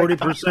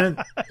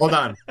 40%? Hold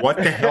on. What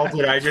the hell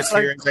did I just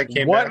hear as I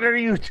came What back? are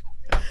you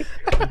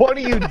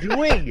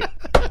doing?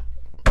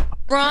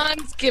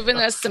 Ron's giving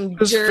us some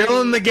Just dirty.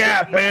 fill in the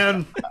gap,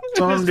 man. That's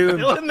all I'm doing.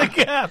 Fill in the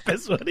gap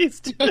is what he's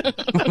doing.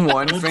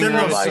 One finger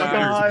Oh on my the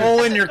God.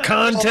 Pull in your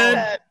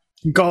content.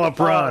 Call up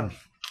Ron.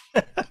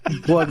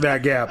 Plug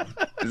that gap.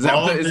 Is that,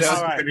 All what, of is this is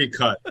that, going to be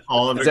cut.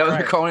 All of is it. that what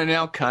they're calling it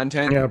now?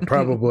 Content? Yeah,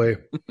 probably.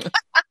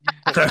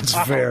 That's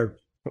fair.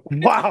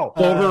 Wow.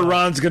 Over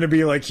Ron's going to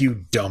be like, you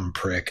dumb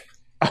prick.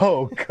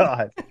 Oh,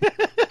 God.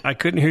 I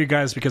couldn't hear you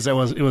guys because it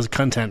was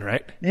content,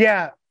 right?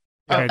 Yeah.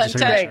 Okay, just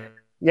content. making sure.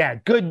 Yeah,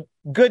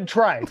 good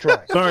try.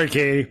 Sorry,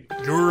 Katie.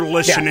 You're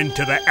listening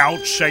to the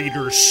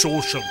Outsiders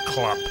Social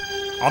Club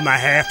on the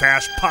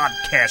Half-Ass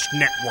Podcast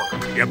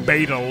Network. You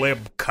beta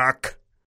lib cuck.